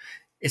power.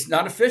 It's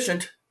not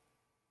efficient.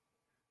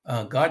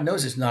 God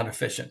knows it's not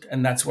efficient,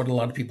 and that's what a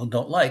lot of people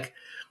don't like.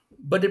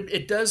 But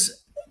it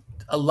does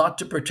a lot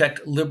to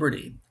protect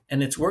liberty,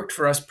 and it's worked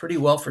for us pretty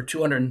well for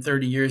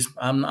 230 years.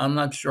 I'm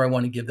not sure I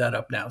want to give that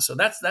up now. So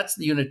that's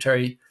the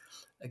unitary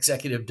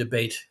executive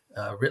debate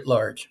writ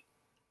large.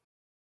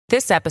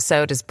 This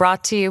episode is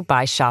brought to you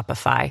by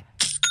Shopify.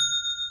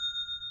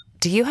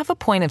 Do you have a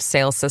point of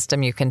sale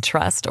system you can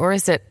trust, or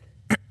is it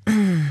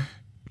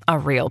a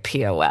real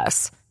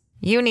POS?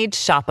 You need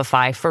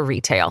Shopify for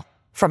retail.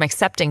 From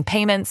accepting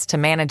payments to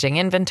managing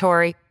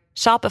inventory,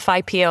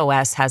 Shopify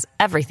POS has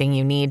everything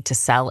you need to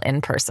sell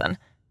in person.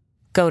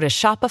 Go to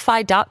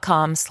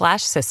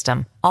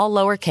shopify.com/system, all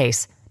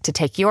lowercase, to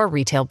take your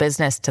retail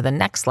business to the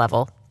next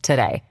level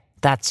today.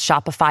 That's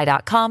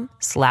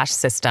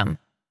shopify.com/system.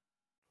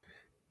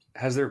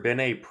 Has there been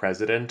a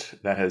president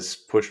that has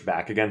pushed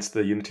back against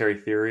the unitary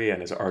theory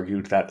and has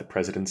argued that the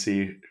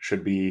presidency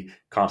should be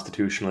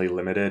constitutionally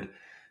limited?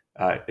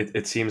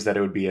 It seems that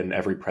it would be in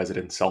every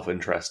president's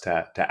self-interest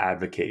to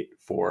advocate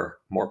for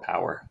more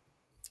power.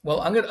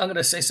 Well, I'm going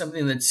to say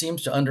something that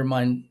seems to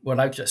undermine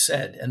what I've just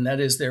said, and that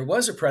is there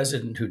was a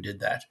president who did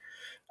that.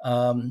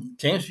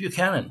 James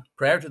Buchanan,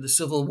 prior to the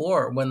Civil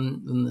War,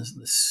 when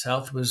the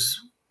South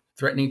was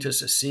threatening to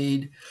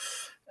secede,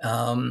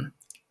 and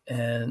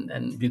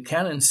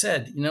Buchanan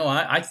said,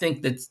 I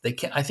think that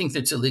I think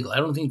that's illegal. I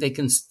don't think they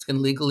can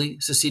legally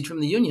secede from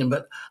the Union,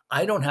 but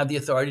I don't have the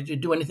authority to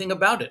do anything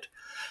about it.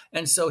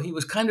 And so he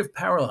was kind of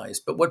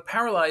paralyzed. But what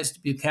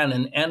paralyzed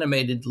Buchanan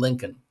animated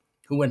Lincoln,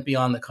 who went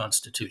beyond the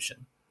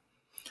Constitution.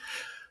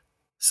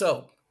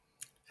 So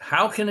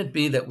how can it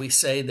be that we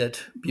say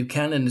that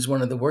Buchanan is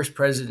one of the worst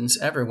presidents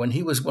ever when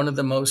he was one of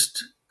the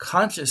most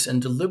conscious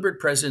and deliberate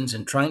presidents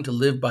in trying to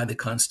live by the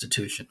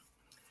Constitution?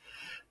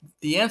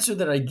 The answer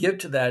that I give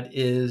to that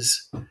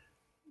is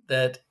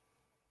that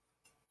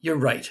you're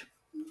right,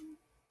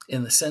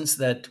 in the sense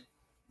that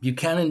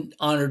Buchanan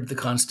honored the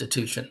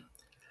Constitution.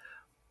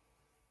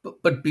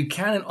 But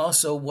Buchanan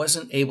also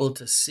wasn't able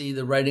to see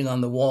the writing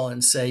on the wall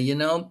and say,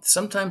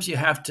 sometimes you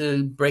have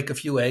to break a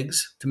few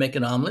eggs to make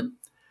an omelet.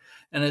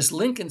 And as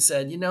Lincoln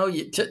said,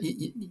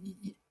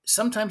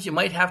 sometimes you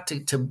might have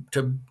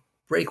to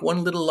break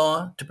one little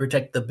law to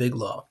protect the big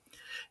law.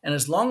 And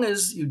as long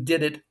as you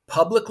did it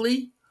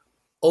publicly,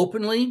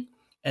 openly,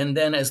 and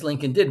then, as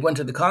Lincoln did, went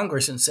to the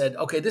Congress and said,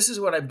 okay, this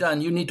is what I've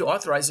done. You need to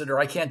authorize it or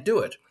I can't do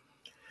it.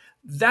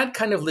 That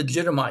kind of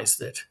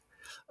legitimized it.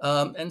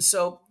 And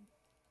so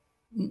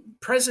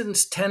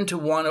presidents tend to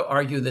want to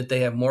argue that they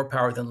have more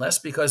power than less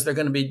because they're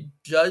going to be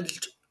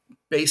judged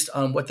based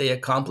on what they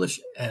accomplish.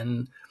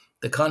 And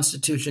the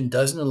Constitution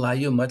doesn't allow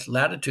you much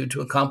latitude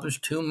to accomplish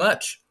too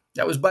much.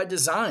 That was by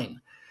design.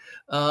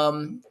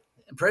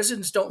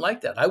 Presidents don't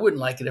like that. I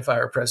wouldn't like it if I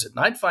were president.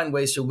 I'd find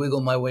ways to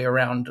wiggle my way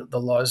around the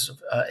laws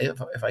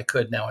if I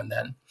could now and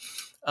then.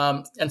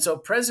 And so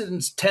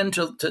presidents tend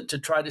to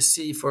try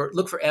to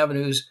look for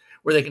avenues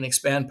where they can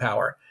expand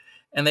power.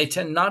 And they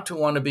tend not to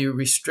want to be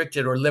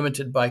restricted or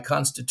limited by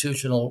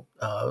constitutional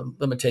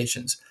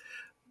limitations.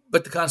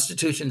 But the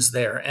Constitution's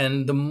there.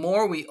 And the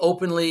more we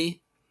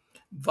openly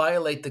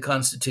violate the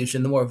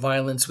Constitution, the more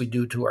violence we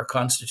do to our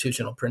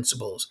constitutional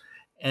principles.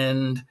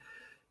 And,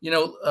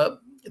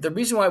 the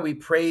reason why we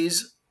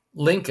praise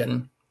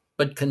Lincoln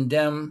but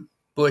condemn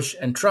Bush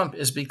and Trump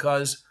is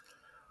because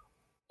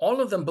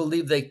all of them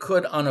believed they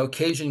could, on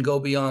occasion, go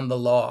beyond the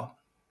law.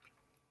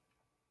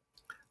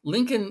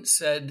 Lincoln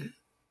said,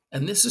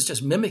 and this is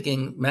just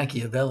mimicking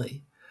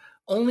Machiavelli,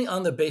 only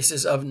on the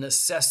basis of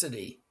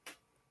necessity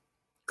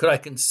could I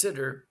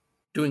consider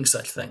doing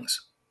such things.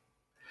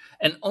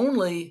 And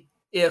only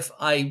if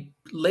I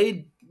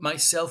laid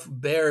myself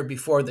bare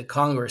before the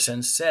Congress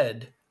and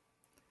said,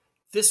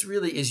 this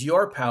really is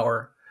your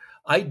power.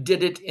 I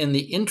did it in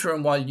the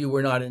interim while you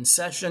were not in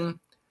session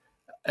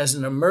as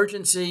an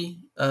emergency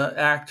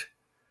act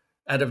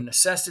out of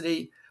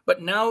necessity,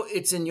 but now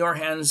it's in your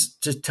hands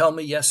to tell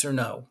me yes or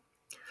no.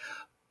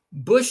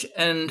 Bush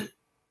and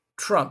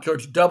Trump,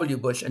 George W.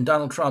 Bush and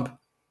Donald Trump,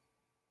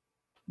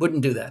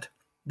 wouldn't do that.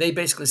 They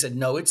basically said,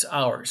 no, it's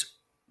ours.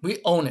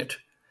 We own it.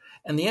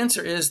 And the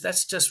answer is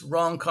that's just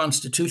wrong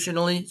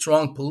constitutionally. It's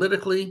wrong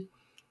politically.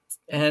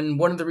 And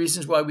one of the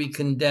reasons why we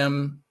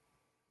condemn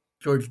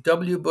George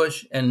W.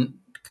 Bush and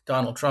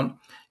Donald Trump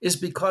is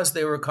because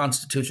they were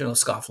constitutional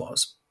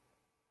scofflaws.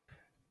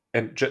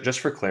 And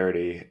just for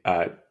clarity,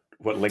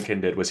 what Lincoln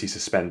did was he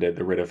suspended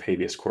the writ of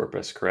habeas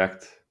corpus,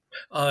 correct?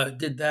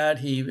 Did that.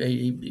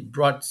 He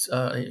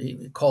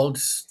called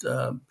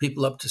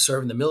people up to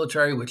serve in the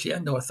military, which he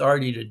had no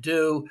authority to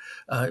do.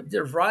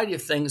 There are a variety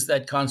of things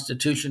that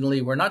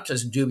constitutionally were not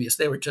just dubious,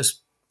 they were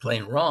just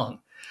plain wrong.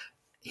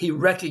 He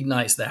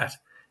recognized that.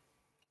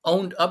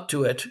 owned up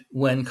to it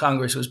when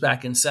Congress was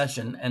back in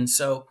session. And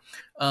so,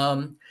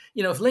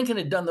 if Lincoln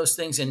had done those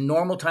things in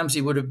normal times,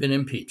 he would have been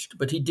impeached.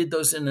 But he did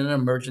those in an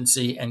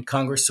emergency, and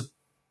Congress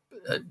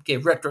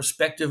gave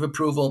retrospective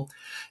approval.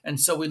 And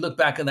so we look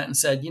back on that and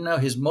said,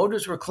 his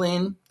motives were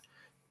clean,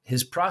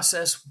 his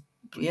process,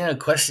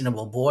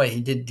 questionable. Boy,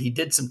 he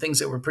did some things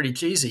that were pretty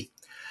cheesy,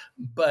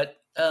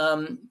 but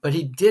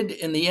he did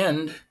in the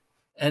end.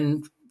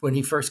 And when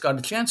he first got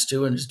a chance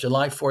to, in his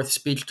July 4th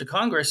speech to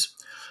Congress,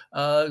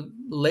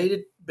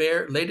 laid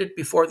it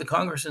before the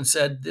Congress and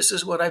said, "This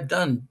is what I've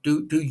done.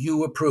 Do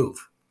you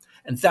approve?"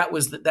 And that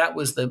was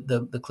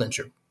the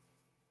clincher.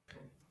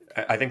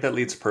 I think that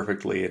leads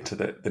perfectly into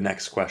the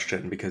next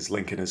question, because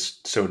Lincoln is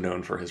so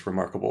known for his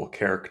remarkable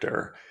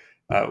character.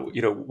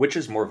 Which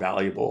is more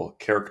valuable,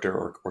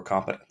 character or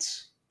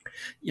competence?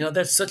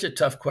 That's such a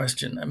tough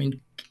question. I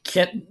mean,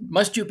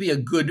 must you be a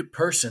good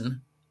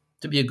person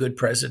to be a good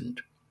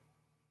president?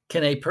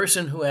 Can a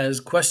person who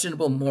has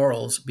questionable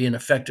morals be an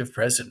effective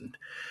president?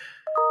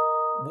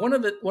 One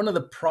of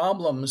the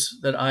problems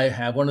that I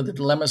have, one of the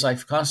dilemmas I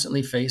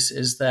constantly face,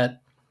 is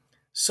that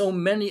so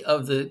many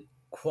of the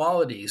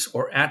qualities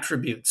or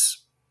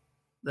attributes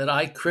that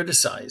I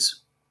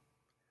criticize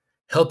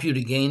help you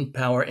to gain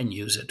power and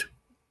use it.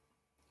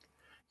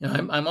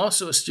 I'm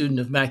also a student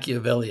of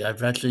Machiavelli.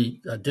 I've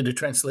actually did a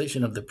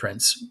translation of The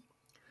Prince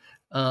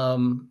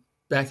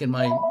back in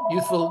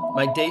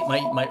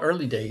my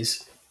early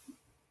days.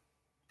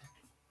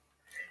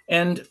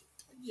 And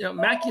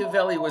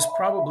Machiavelli was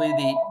probably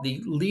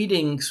the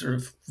leading sort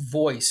of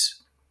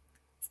voice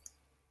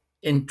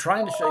in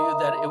trying to show you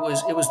that it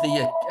was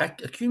the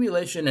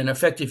accumulation and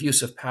effective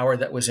use of power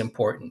that was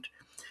important,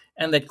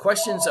 and that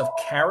questions of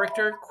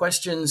character,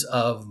 questions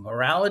of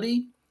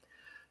morality,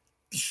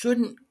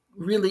 shouldn't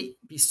really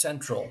be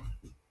central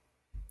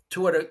to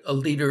what a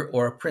leader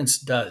or a prince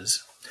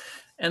does.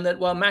 And that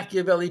while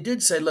Machiavelli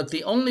did say, look,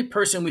 the only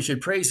person we should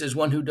praise is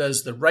one who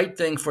does the right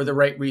thing for the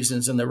right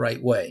reasons in the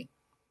right way,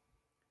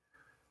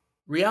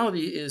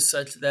 reality is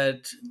such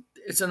that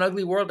it's an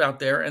ugly world out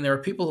there, and there are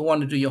people who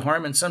want to do you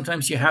harm, and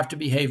sometimes you have to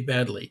behave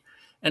badly.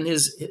 And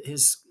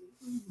his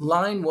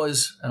line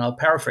was, and I'll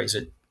paraphrase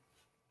it,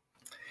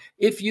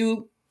 if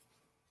you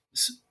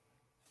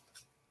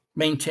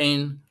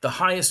maintain the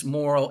highest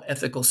moral,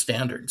 ethical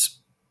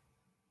standards,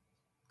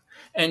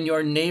 and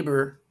your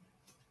neighbor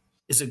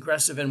is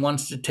aggressive and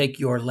wants to take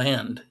your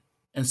land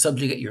and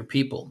subjugate your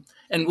people,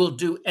 and will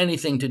do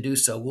anything to do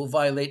so, will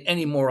violate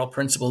any moral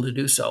principle to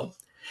do so,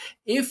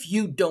 if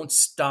you don't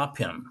stop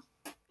him,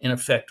 in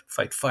effect,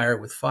 fight fire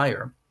with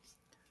fire,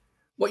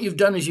 what you've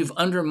done is you've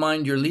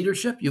undermined your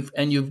leadership,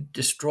 you've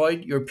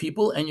destroyed your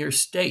people and your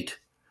state,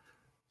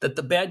 that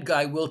the bad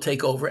guy will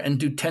take over and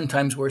do 10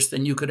 times worse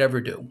than you could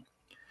ever do.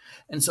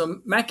 And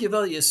so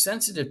Machiavelli is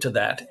sensitive to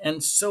that,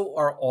 and so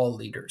are all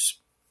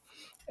leaders.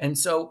 And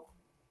so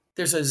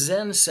there's a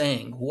Zen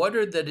saying,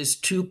 water that is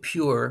too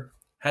pure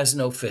has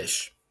no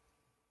fish.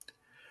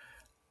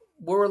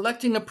 We're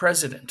electing a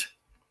president.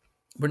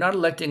 We're not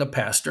electing a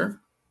pastor.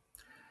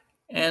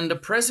 And the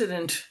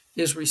president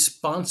is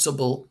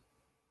responsible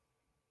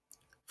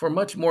for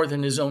much more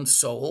than his own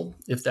soul,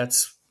 if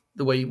that's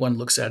the way one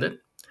looks at it.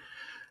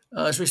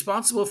 Is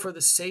responsible for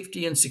the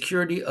safety and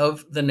security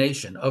of the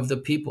nation, of the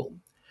people.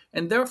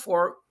 And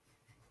therefore,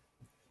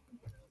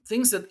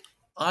 things that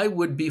I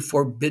would be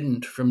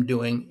forbidden from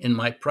doing in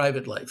my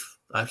private life,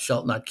 thou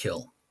shalt not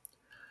kill.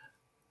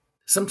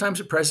 Sometimes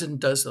a president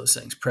does those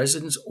things.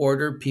 Presidents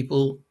order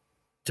people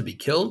to be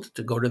killed,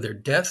 to go to their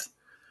death.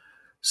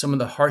 Some of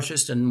the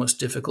harshest and most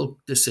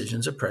difficult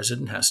decisions a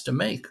president has to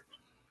make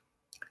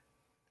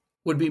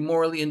would be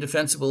morally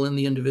indefensible in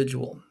the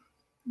individual.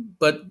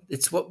 But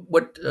it's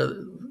what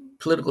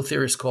political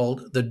theorists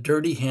called the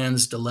dirty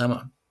hands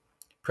dilemma.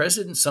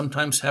 Presidents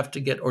sometimes have to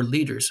get, or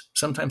leaders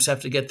sometimes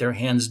have to get their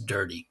hands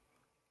dirty.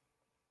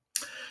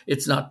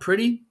 It's not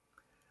pretty,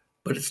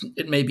 but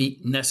it may be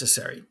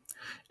necessary.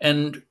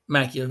 And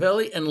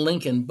Machiavelli and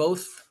Lincoln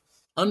both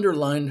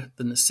underlined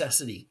the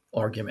necessity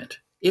argument.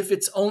 If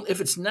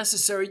it's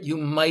necessary, you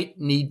might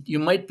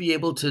be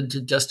able to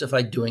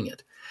justify doing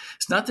it.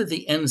 It's not that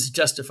the ends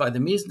justify the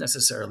means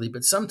necessarily,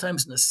 but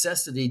sometimes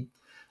necessity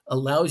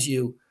allows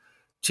you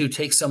to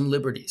take some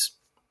liberties.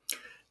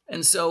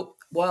 And so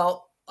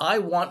while I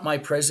want my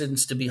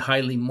presidents to be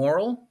highly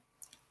moral,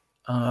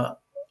 I'm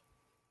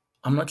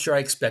not sure I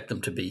expect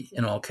them to be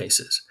in all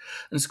cases.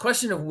 And it's a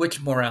question of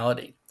which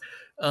morality.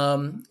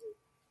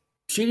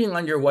 Cheating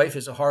on your wife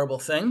is a horrible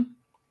thing,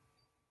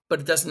 but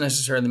it doesn't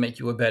necessarily make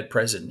you a bad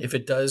president. If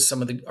it does,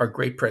 some of our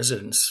great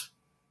presidents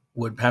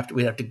we'd have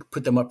to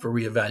put them up for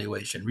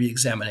reevaluation,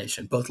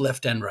 reexamination, both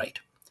left and right.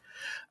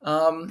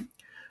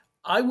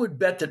 I would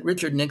bet that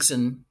Richard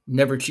Nixon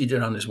never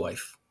cheated on his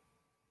wife,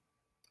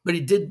 but he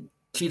did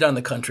cheat on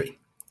the country.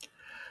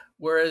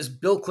 Whereas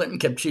Bill Clinton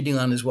kept cheating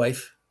on his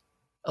wife,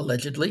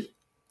 allegedly,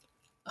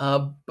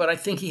 but I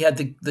think he had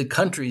the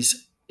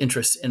country's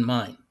interests in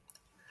mind.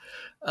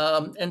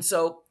 And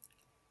so,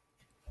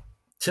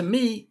 to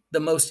me, the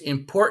most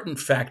important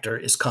factor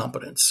is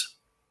competence,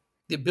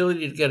 the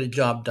ability to get a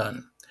job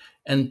done.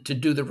 and to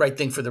do the right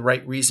thing for the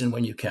right reason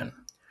when you can.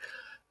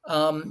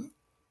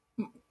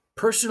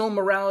 Personal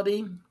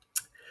morality,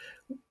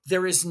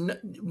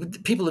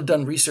 people have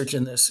done research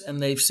in this, and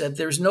they've said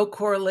there's no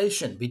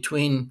correlation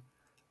between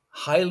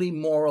highly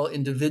moral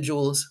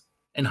individuals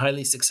and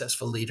highly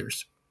successful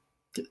leaders.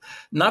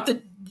 Not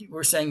that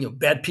we're saying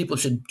bad people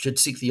should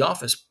seek the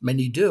office,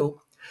 many do,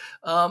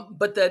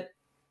 but that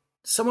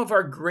some of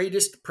our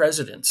greatest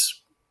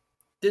presidents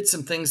did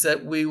some things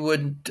that we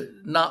would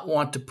not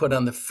want to put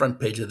on the front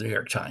page of the New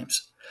York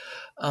Times.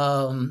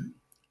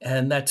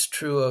 And that's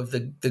true of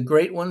the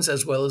great ones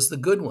as well as the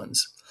good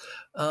ones.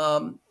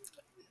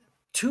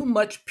 Too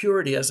much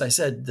purity, as I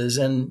said, the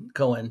Zen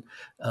koan,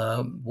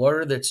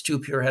 water that's too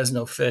pure has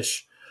no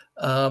fish.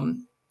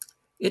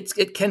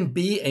 It can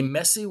be a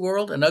messy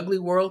world, an ugly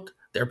world.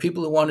 There are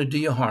people who want to do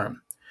you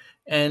harm.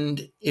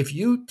 And if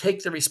you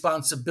take the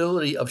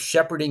responsibility of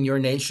shepherding your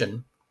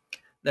nation,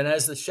 then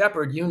as the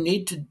shepherd, you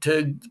need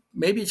to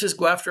maybe just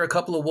go after a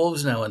couple of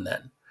wolves now and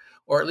then,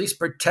 or at least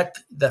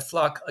protect the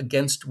flock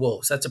against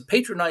wolves. That's a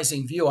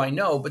patronizing view, I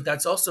know, but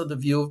that's also the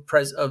view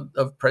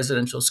of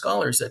presidential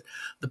scholars, that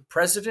the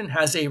president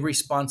has a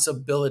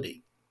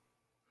responsibility.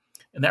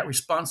 And that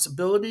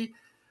responsibility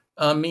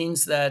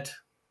means that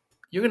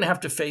you're going to have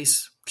to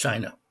face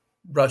China,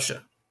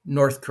 Russia,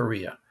 North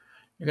Korea.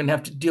 You're going to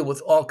have to deal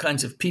with all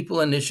kinds of people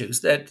and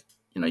issues that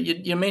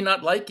you may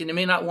not like and you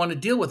may not want to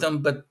deal with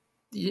them, but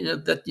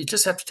that you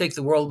just have to take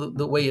the world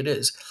the way it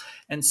is.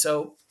 And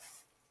so,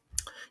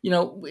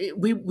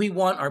 we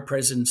want our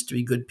presidents to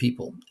be good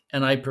people,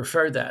 and I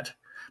prefer that.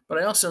 But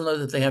I also know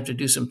that they have to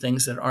do some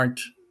things that aren't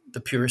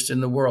the purest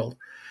in the world.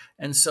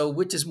 And so,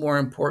 which is more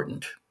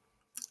important?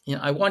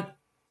 I want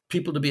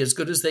people to be as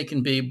good as they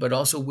can be, but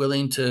also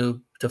willing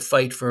to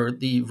fight for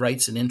the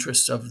rights and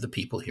interests of the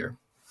people here.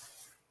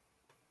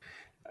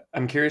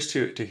 I'm curious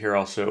to hear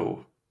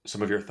also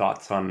some of your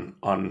thoughts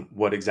on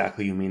what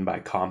exactly you mean by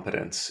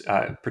competence.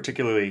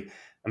 Particularly,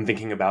 I'm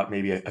thinking about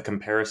maybe a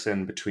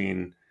comparison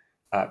between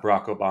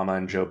Barack Obama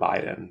and Joe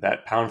Biden,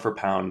 that pound for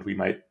pound, we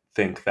might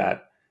think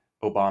that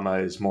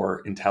Obama is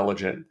more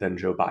intelligent than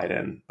Joe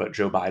Biden, but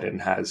Joe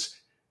Biden has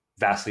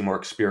vastly more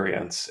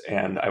experience.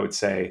 And I would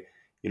say,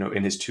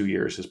 in his 2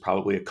 years has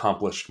probably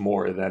accomplished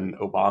more than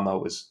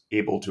Obama was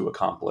able to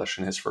accomplish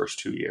in his first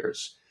 2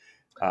 years.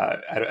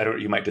 I don't.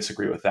 You might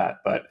disagree with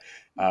that, but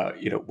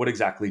what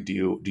exactly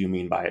do you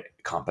mean by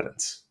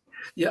competence?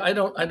 Yeah, I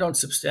don't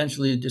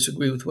substantially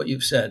disagree with what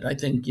you've said. I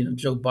think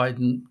Joe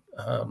Biden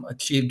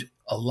achieved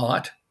a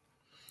lot.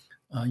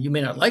 You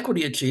may not like what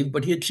he achieved,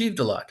 but he achieved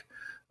a lot.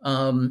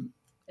 And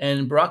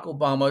Barack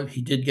Obama,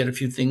 he did get a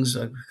few things,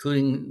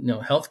 including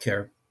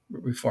healthcare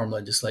reform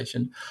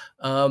legislation.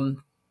 But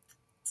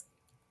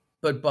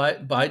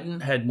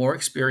Biden had more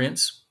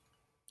experience,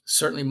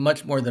 certainly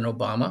much more than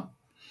Obama.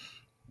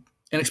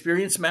 And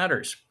experience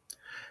matters.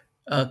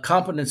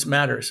 Competence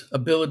matters.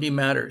 Ability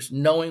matters.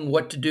 Knowing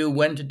what to do,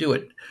 when to do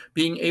it.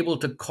 Being able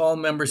to call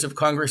members of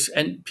Congress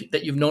and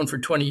that you've known for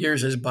 20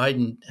 years, as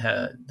Biden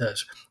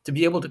does. To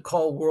be able to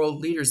call world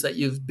leaders that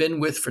you've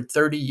been with for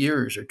 30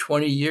 years or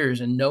 20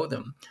 years and know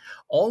them.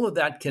 All of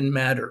that can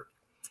matter.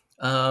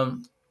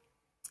 Donald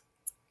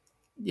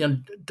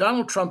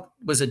Trump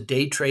was a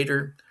day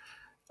trader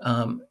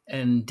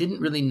and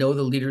didn't really know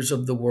the leaders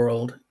of the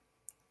world.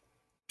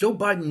 Joe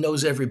Biden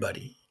knows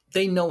everybody.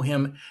 They know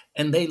him,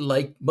 and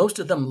most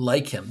of them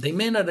like him. They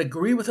may not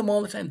agree with him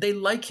all the time. They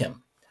like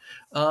him.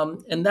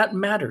 And that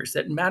matters.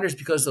 That matters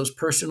because those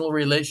personal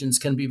relations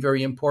can be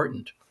very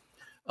important.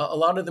 A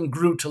lot of them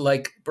grew to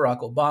like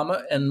Barack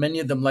Obama, and many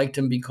of them liked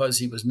him because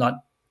he was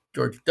not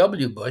George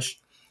W. Bush.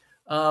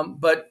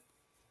 But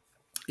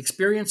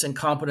experience and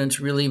competence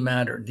really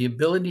matter. The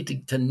ability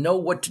to know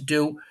what to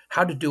do,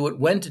 how to do it,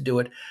 when to do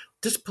it,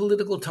 just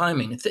political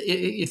timing.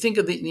 You think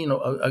of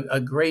a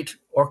great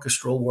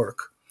orchestral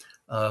work.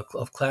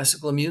 Of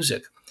classical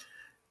music.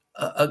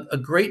 A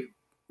great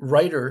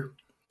writer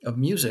of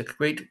music,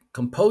 great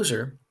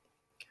composer,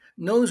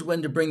 knows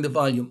when to bring the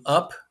volume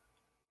up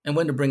and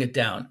when to bring it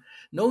down,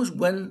 knows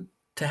when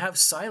to have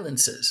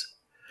silences.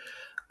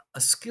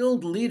 A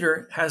skilled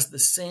leader has the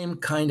same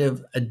kind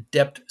of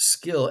adept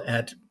skill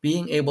at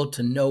being able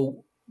to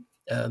know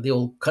the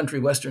old country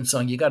western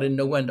song, you got to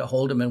know when to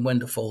hold them and when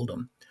to fold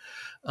them.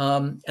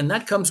 And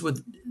that comes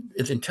with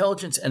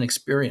intelligence and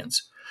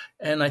experience.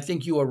 And I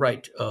think you are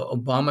right.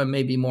 Obama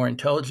may be more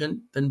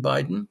intelligent than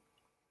Biden,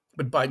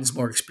 but Biden's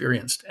more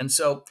experienced. And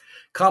so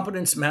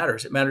competence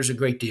matters. It matters a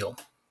great deal.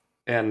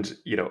 And,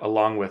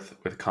 along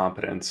with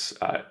competence,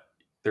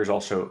 there's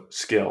also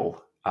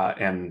skill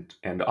and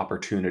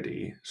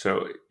opportunity.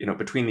 So,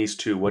 between these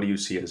two, what do you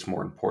see as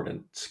more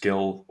important,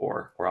 skill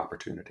or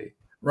opportunity?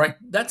 Right.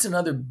 That's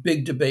another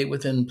big debate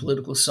within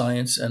political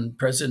science and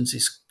presidency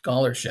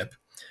scholarship.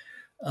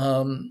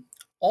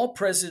 All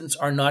presidents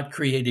are not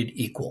created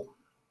equal.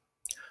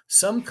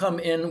 Some come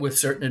in with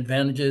certain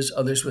advantages,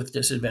 others with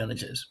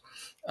disadvantages.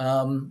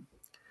 And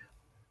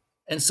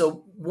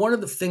so one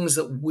of the things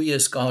that we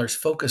as scholars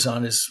focus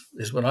on is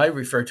what I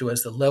refer to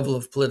as the level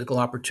of political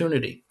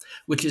opportunity,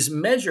 which is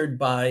measured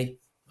by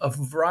a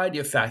variety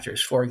of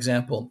factors. For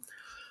example,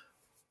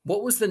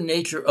 What was the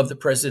nature of the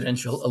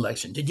presidential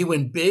election? Did you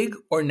win big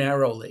or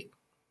narrowly?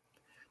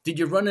 Did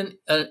you run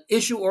an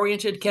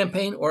issue-oriented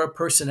campaign or a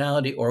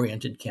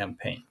personality-oriented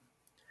campaign?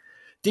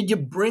 Did you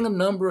bring a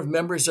number of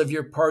members of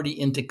your party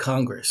into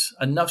Congress,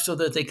 enough so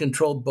that they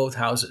controlled both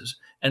houses,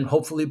 and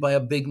hopefully by a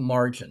big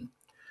margin?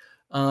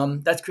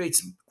 That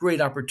creates great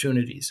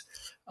opportunities.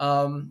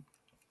 And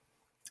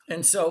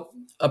so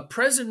a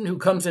president who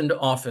comes into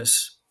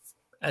office,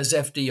 as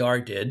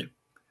FDR did,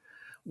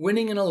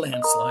 winning in a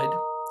landslide,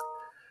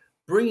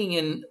 bringing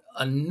in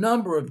a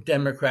number of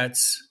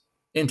Democrats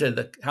into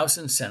the House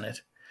and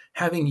Senate,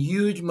 having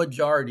huge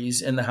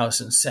majorities in the House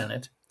and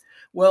Senate,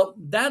 well,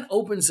 that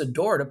opens the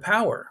door to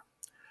power.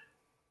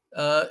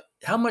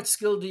 How much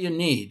skill do you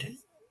need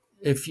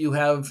if you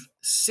have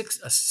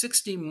a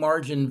 60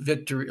 margin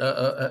victory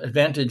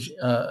advantage,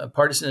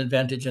 partisan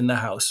advantage in the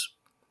House?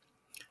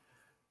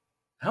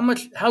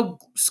 How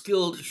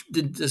skilled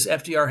does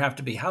FDR have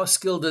to be? How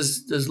skilled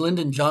does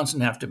Lyndon Johnson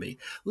have to be?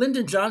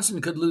 Lyndon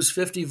Johnson could lose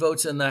 50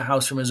 votes in the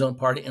House from his own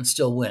party and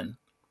still win.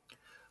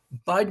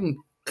 Biden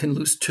can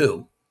lose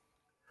 2.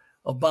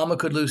 Obama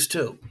could lose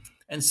 2.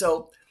 And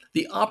so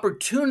the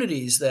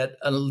opportunities that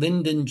a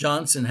Lyndon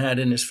Johnson had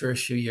in his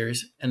first few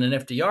years and an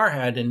FDR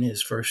had in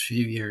his first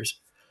few years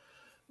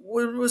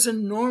was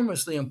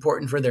enormously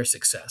important for their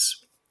success.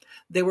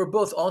 They were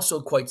both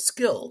also quite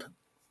skilled.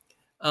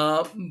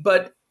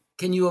 But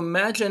can you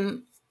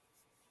imagine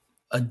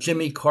a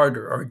Jimmy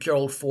Carter or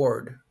Gerald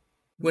Ford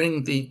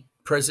winning the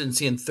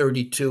presidency in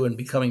 32 and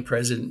becoming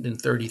president in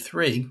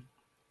 33?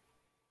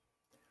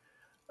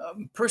 A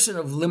person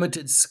of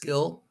limited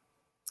skill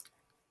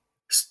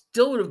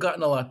still would have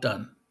gotten a lot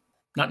done.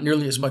 Not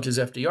nearly as much as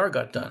FDR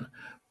got done,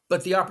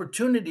 but the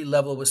opportunity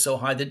level was so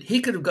high that they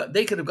could have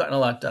gotten a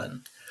lot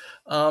done.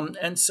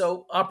 And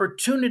so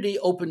opportunity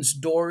opens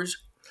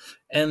doors,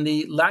 and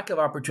the lack of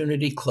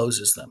opportunity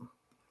closes them.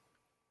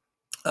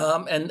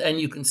 And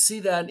you can see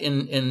that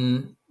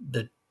in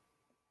the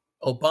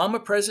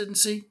Obama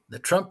presidency, the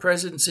Trump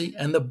presidency,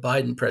 and the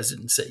Biden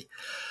presidency.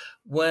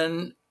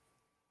 When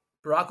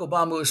Barack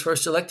Obama was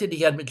first elected,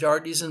 he had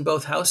majorities in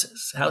both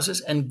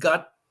houses and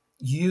got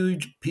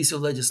huge piece of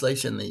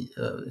legislation, the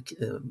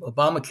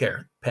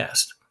Obamacare,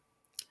 passed.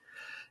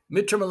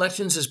 Midterm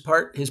elections,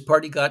 his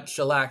party got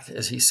shellacked,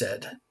 as he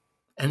said,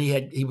 and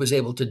he was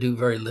able to do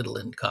very little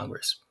in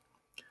Congress.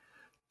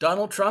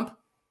 Donald Trump,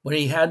 when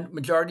he had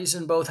majorities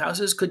in both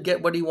houses, could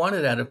get what he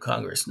wanted out of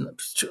Congress,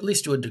 at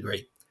least to a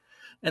degree.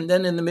 And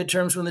then in the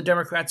midterms, when the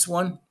Democrats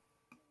won,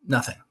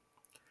 nothing.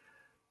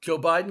 Joe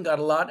Biden got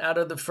a lot out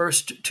of the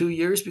first 2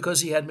 years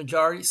because he had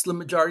slim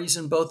majorities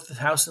in both the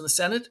House and the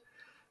Senate.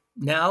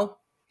 Now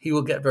he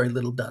will get very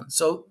little done.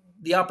 So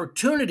the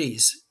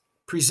opportunities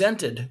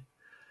presented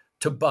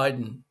to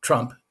Biden,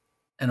 Trump,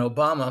 and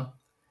Obama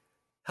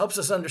helps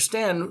us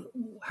understand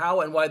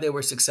how and why they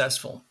were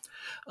successful.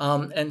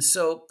 And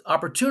so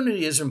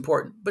opportunity is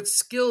important, but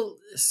skill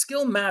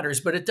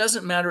matters, but it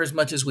doesn't matter as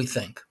much as we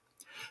think.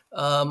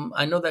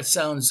 I know that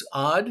sounds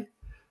odd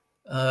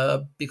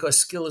because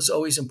skill is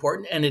always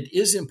important, and it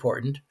is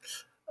important.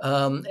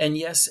 And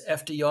yes,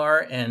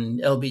 FDR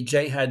and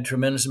LBJ had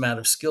tremendous amount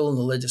of skill in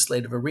the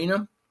legislative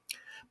arena,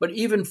 but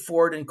even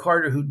Ford and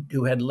Carter,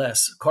 who had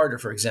less, Carter,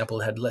 for example,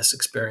 had less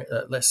experience,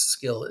 less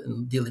skill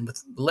in dealing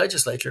with the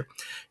legislature.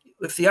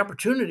 If the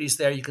opportunity is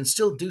there, you can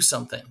still do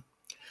something.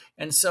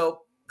 And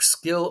so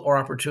skill or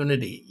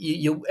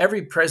opportunity,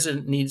 every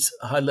president needs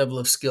a high level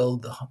of skill.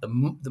 The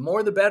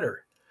more, the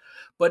better.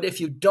 But if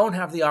you don't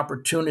have the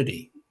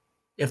opportunity,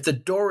 if the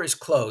door is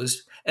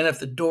closed, and if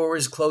the door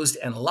is closed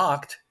and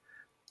locked,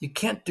 you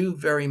can't do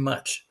very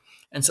much.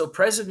 And so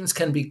presidents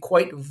can be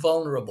quite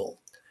vulnerable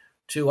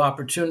to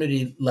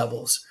opportunity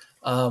levels,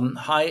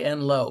 high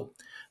and low.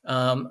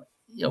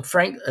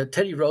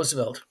 Teddy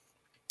Roosevelt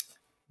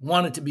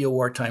wanted to be a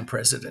wartime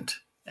president.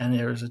 And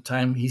there was a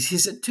time he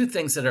said 2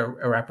 things that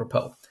are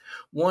apropos.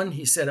 One,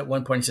 he said at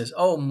one point, he says,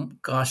 "Oh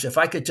gosh, if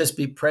I could just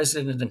be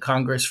president and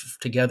Congress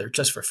together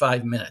just for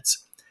 5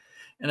 minutes."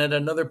 And at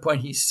another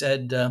point, he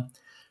said,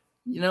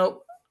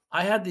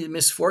 I had the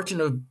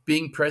misfortune of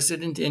being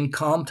president in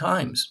calm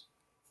times.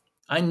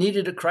 I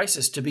needed a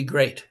crisis to be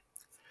great.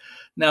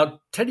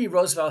 Now, Teddy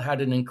Roosevelt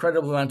had an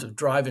incredible amount of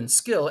drive and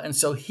skill, and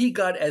so he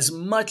got as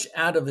much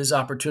out of his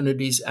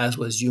opportunities as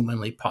was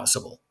humanly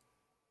possible.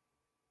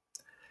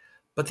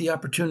 But the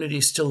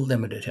opportunities still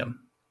limited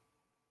him,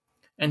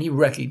 and he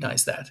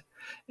recognized that.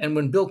 And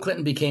when Bill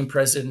Clinton became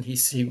president,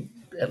 he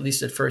at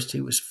least at first,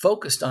 he was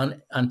focused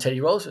on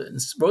Teddy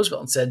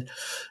Roosevelt and said,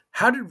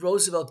 how did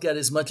Roosevelt get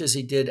as much as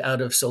he did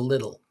out of so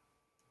little?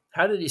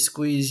 How did he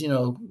squeeze,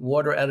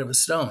 water out of a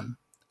stone?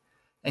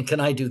 And can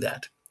I do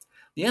that?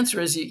 The answer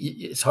is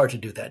it's hard to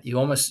do that. You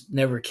almost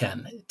never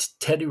can.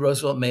 Teddy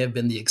Roosevelt may have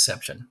been the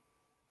exception.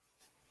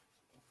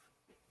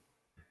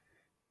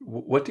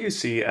 What do you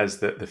see as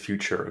the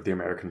future of the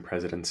American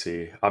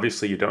presidency?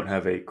 Obviously, you don't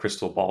have a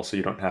crystal ball, so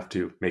you don't have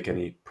to make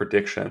any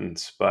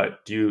predictions.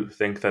 But do you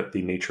think that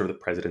the nature of the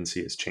presidency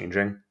is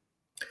changing?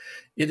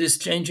 It is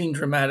changing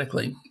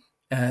dramatically,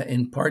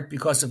 in part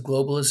because of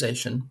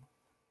globalization.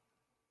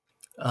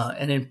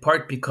 and in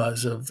part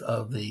because of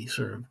the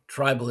sort of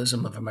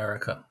tribalism of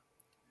America.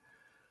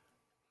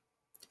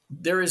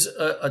 There is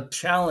a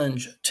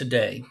challenge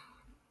today,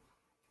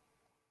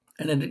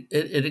 and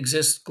it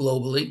exists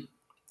globally,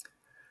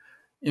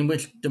 in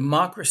which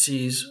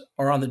democracies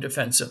are on the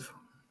defensive.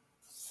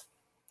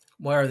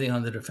 Why are they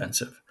on the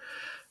defensive?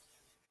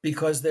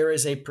 Because there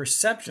is a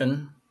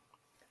perception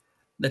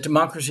that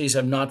democracies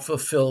have not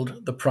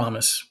fulfilled the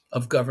promise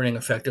of governing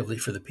effectively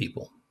for the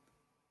people.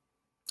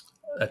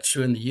 That's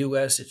true in the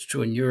US, it's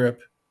true in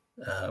Europe.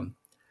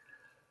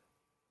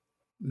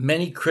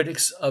 Many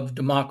critics of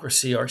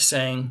democracy are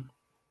saying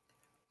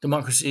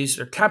democracies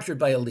are captured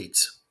by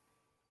elites.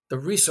 The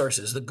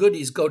resources, the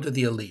goodies go to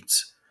the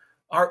elites.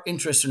 Our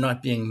interests are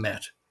not being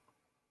met.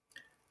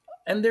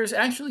 And there's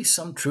actually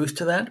some truth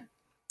to that.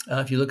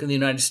 If you look in the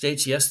United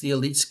States, yes, the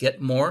elites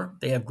get more.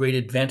 They have great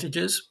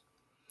advantages.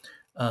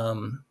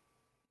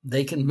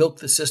 They can milk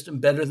the system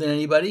better than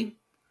anybody.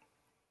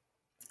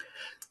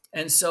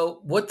 And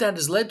so what that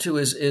has led to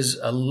is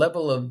a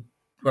level of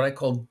what I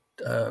call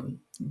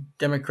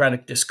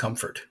democratic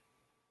discomfort,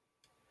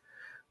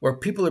 where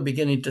people are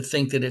beginning to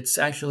think that it's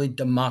actually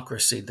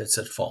democracy that's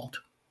at fault.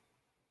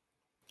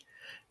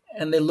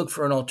 And they look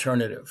for an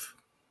alternative.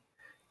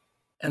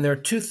 And there are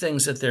two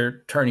things that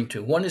they're turning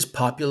to. One is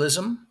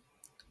populism.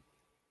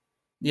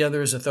 The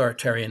other is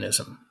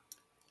authoritarianism.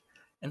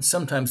 And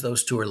sometimes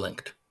those two are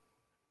linked.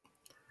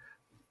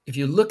 If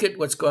you look at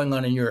what's going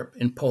on in Europe,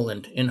 in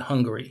Poland, in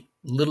Hungary,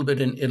 a little bit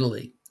in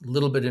Italy, a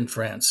little bit in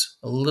France,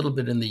 a little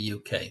bit in the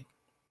UK,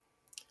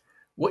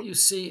 what you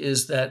see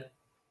is that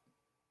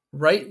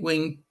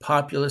right-wing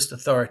populist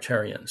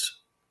authoritarians,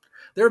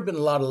 there have been a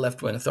lot of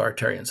left-wing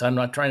authoritarians. I'm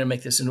not trying to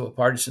make this into a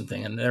partisan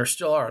thing, and there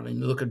still are. I mean,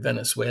 look at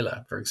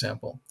Venezuela, for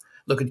example.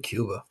 Look at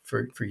Cuba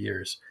for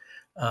years.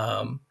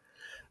 And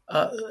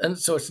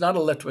so it's not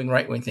a left-wing,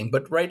 right-wing thing.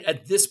 But right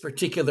at this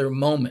particular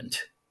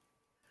moment,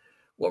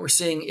 what we're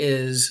seeing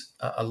is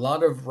a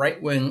lot of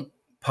right-wing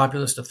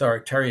populist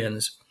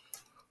authoritarians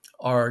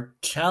are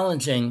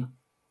challenging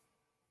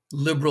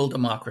liberal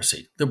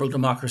democracy. Liberal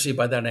democracy,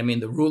 by that I mean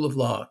the rule of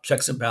law,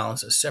 checks and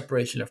balances,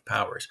 separation of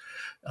powers,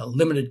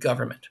 limited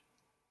government.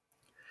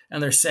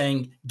 And they're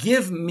saying,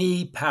 give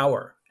me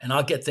power and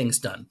I'll get things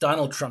done.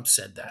 Donald Trump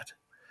said that.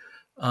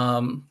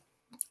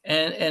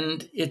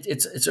 And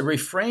it's a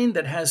refrain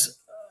that has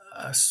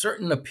a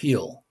certain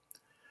appeal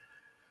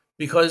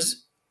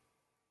because,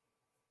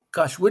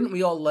 gosh, wouldn't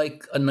we all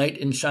like a knight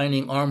in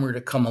shining armor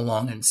to come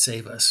along and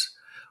save us?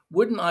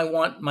 Wouldn't I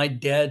want my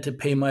dad to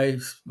pay my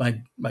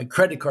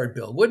credit card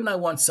bill? Wouldn't I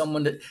want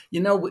someone to,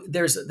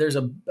 there's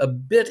a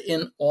bit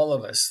in all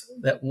of us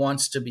that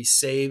wants to be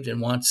saved and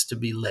wants to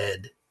be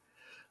led.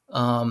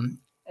 And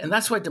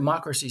that's why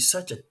democracy is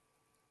such a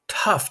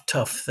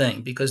tough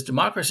thing, because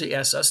democracy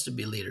asks us to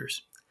be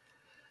leaders.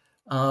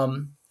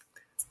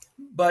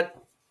 But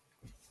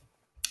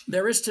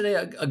there is today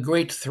a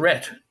great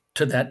threat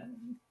to that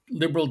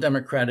liberal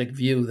democratic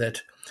view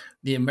that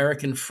the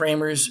American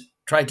framers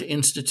tried to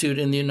institute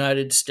in the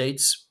United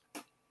States,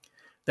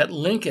 that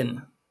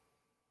Lincoln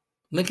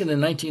in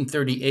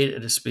 1938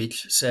 at a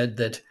speech said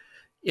that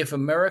if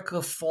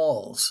America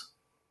falls,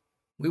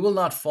 we will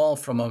not fall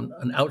from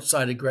an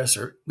outside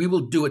aggressor. We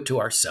will do it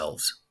to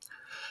ourselves.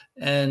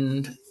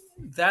 And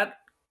that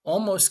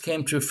almost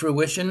came to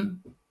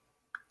fruition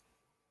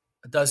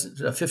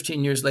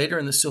 15 years later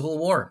in the Civil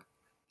War.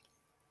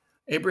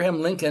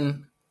 Abraham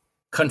Lincoln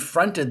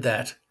confronted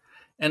that,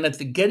 and at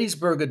the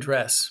Gettysburg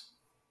Address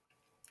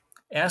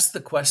asked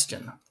the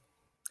question,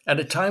 at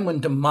a time when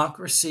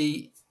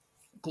democracy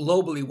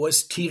globally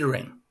was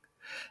teetering,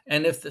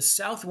 and if the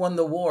South won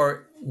the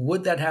war,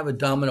 would that have a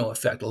domino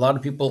effect? A lot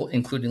of people,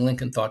 including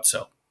Lincoln, thought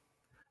so,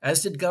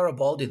 as did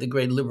Garibaldi, the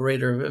great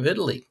liberator of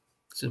Italy.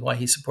 This is why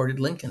he supported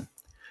Lincoln.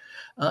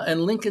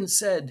 And Lincoln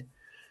said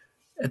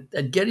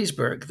at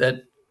Gettysburg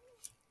that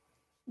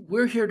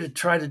we're here to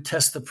try to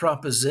test the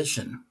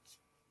proposition,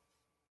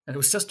 and it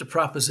was just a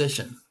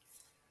proposition,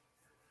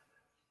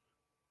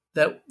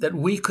 that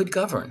we could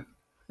govern.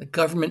 The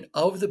government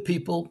of the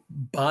people,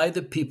 by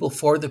the people,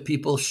 for the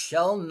people,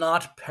 shall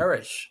not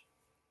perish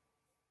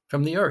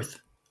from the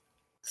earth.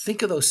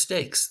 Think of those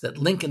stakes that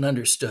Lincoln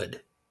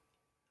understood,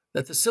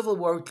 that the Civil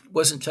War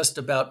wasn't just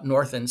about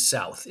North and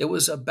South. It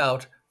was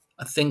about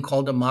a thing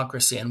called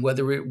democracy and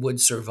whether it would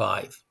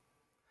survive.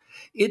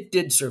 It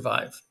did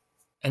survive,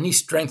 and he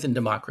strengthened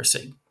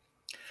democracy.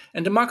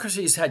 And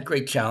democracy has had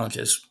great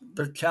challenges.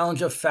 The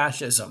challenge of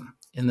fascism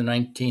in the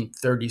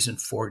 1930s and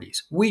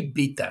 40s. We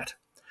beat that.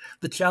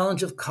 The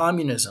challenge of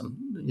communism,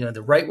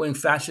 the right-wing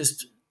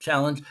fascist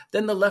challenge,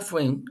 then the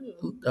left-wing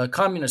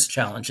communist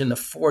challenge in the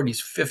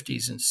 40s,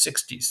 50s, and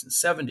 60s and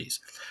 70s.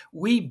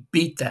 We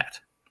beat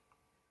that.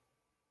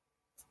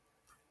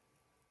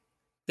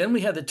 Then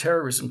we had the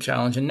terrorism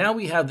challenge, and now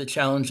we have the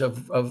challenge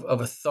of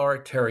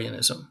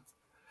authoritarianism,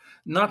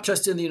 not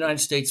just in the United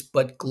States,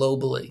 but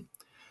globally.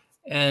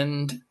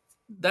 And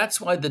that's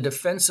why the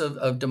defense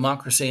of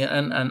democracy,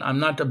 and I'm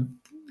not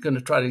going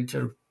to try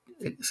to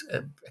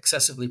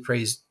excessively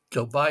praise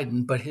Joe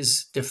Biden, but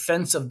his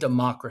defense of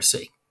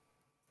democracy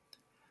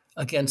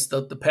against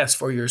the past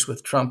 4 years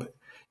with Trump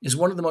is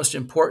one of the most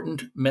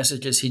important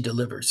messages he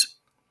delivers.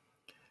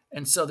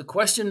 And so the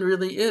question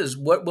really is,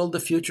 what will the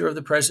future of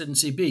the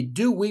presidency be?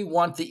 Do we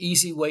want the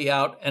easy way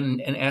out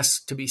and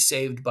ask to be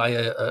saved by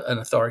an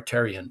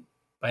authoritarian,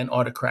 by an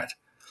autocrat,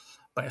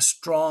 by a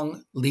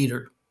strong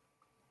leader?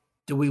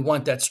 Do we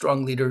want that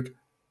strong leader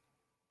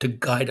to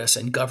guide us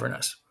and govern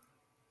us?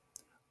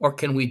 Or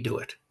can we do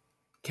it?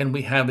 Can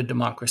we have a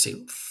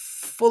democracy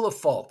full of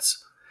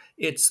faults?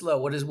 It's slow.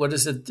 What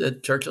is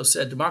it Churchill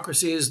said?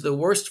 Democracy is the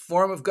worst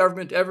form of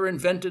government ever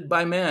invented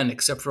by man,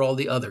 except for all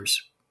the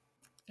others.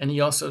 And he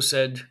also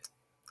said,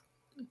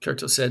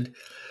 Churchill said,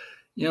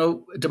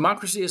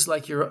 democracy is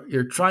like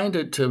you're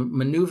trying to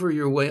maneuver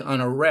your way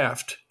on a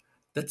raft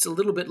that's a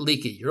little bit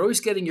leaky. You're always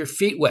getting your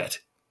feet wet.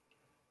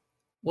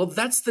 Well,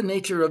 that's the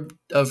nature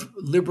of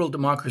liberal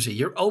democracy.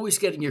 You're always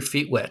getting your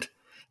feet wet.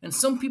 And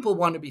some people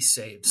want to be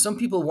saved. Some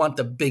people want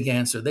the big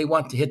answer. They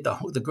want to hit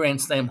the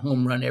grand slam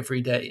home run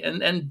every day.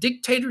 And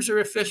dictators are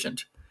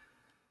efficient,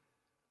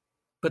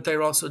 but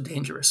they're also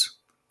dangerous.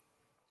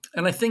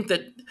 And I think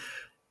that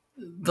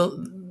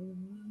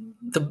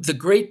the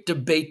great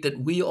debate that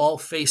we all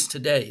face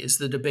today is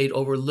the debate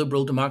over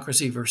liberal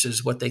democracy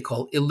versus what they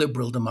call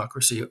illiberal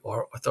democracy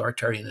or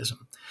authoritarianism.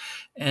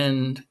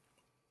 And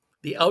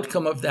the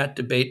outcome of that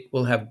debate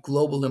will have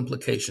global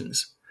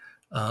implications.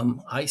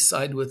 I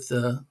side with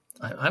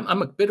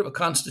I'm a bit of a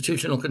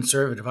constitutional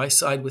conservative. I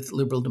side with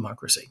liberal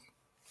democracy.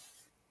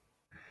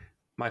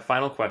 My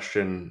final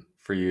question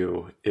for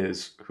you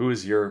is, who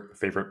is your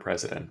favorite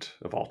president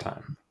of all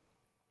time?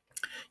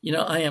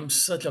 I am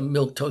such a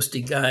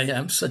milquetoasty guy.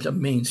 I'm such a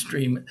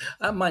mainstream.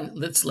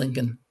 It's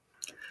Lincoln.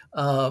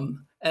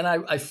 And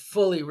I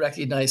fully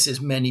recognize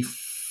his many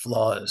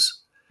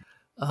flaws.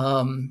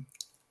 But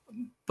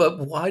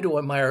why do I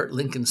admire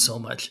Lincoln so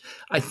much?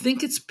 I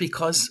think it's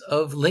because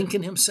of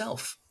Lincoln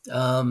himself.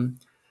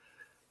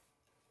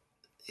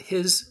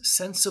 His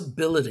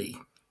sensibility,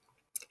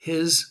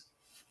 his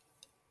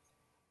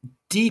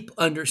deep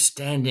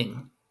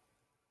understanding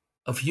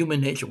of human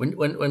nature.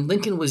 When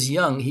Lincoln was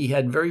young, he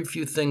had very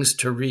few things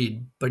to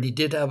read, but he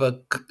did have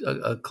a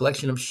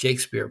collection of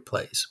Shakespeare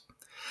plays.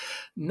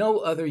 No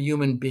other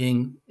human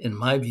being, in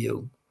my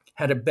view,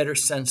 had a better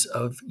sense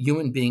of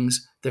human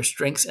beings, their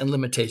strengths and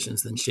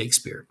limitations than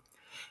Shakespeare.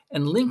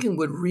 And Lincoln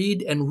would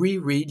read and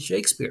reread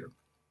Shakespeare.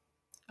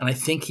 And I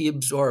think he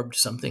absorbed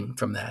something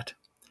from that.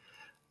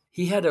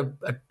 He had a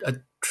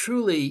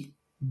truly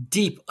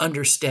deep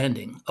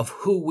understanding of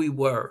who we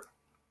were.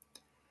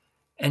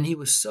 And he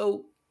was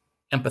so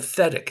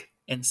empathetic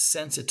and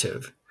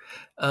sensitive.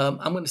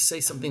 I'm going to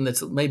say something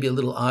that's maybe a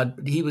little odd,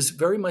 but he was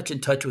very much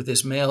in touch with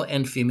his male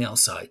and female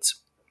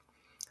sides.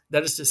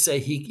 That is to say,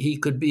 he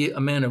could be a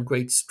man of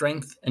great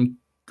strength and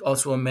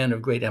also a man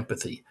of great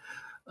empathy.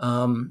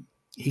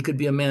 He could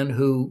be a man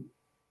who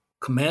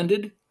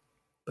commanded,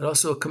 but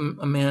also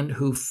a man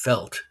who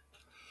felt.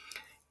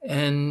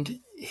 And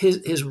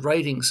his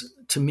writings,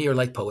 to me, are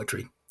like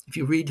poetry. If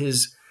you read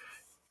his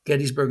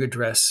Gettysburg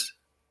Address,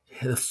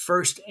 the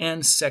first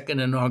and second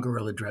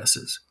inaugural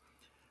addresses,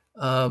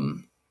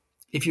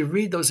 if you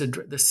read those,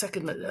 the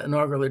second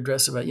inaugural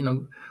address about,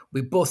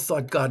 we both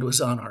thought God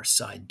was on our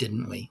side,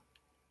 didn't we?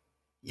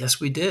 Yes,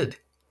 we did.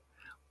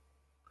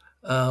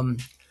 How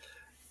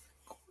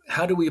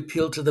do we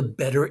appeal to the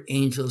better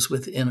angels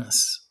within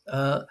us?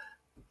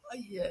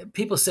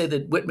 People say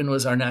that Whitman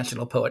was our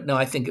national poet. No,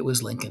 I think it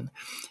was Lincoln.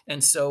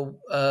 And so,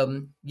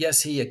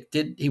 yes,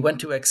 he went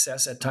to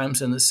excess at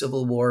times in the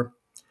Civil War,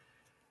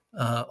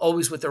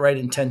 always with the right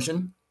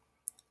intention.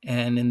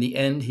 And in the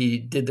end, he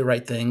did the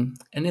right thing.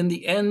 And in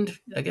the end,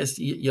 I guess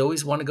you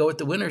always want to go with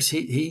the winners.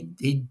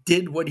 He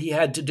did what he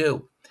had to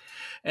do.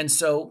 And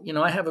so,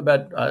 I have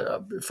about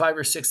 5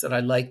 or 6 that I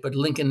like, but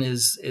Lincoln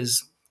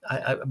is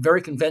a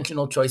very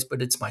conventional choice,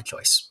 but it's my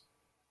choice.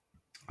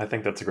 I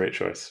think that's a great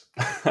choice.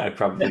 I'd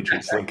probably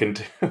choose Lincoln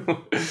too.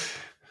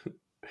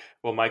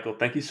 Well, Michael,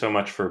 thank you so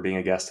much for being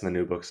a guest on the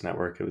New Books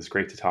Network. It was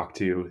great to talk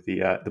to you.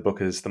 The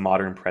book is The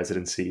Modern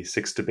Presidency: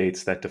 6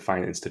 Debates That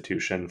Define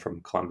Institution,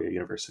 from Columbia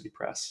University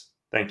Press.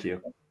 Thank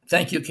you.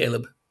 Thank you,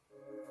 Caleb.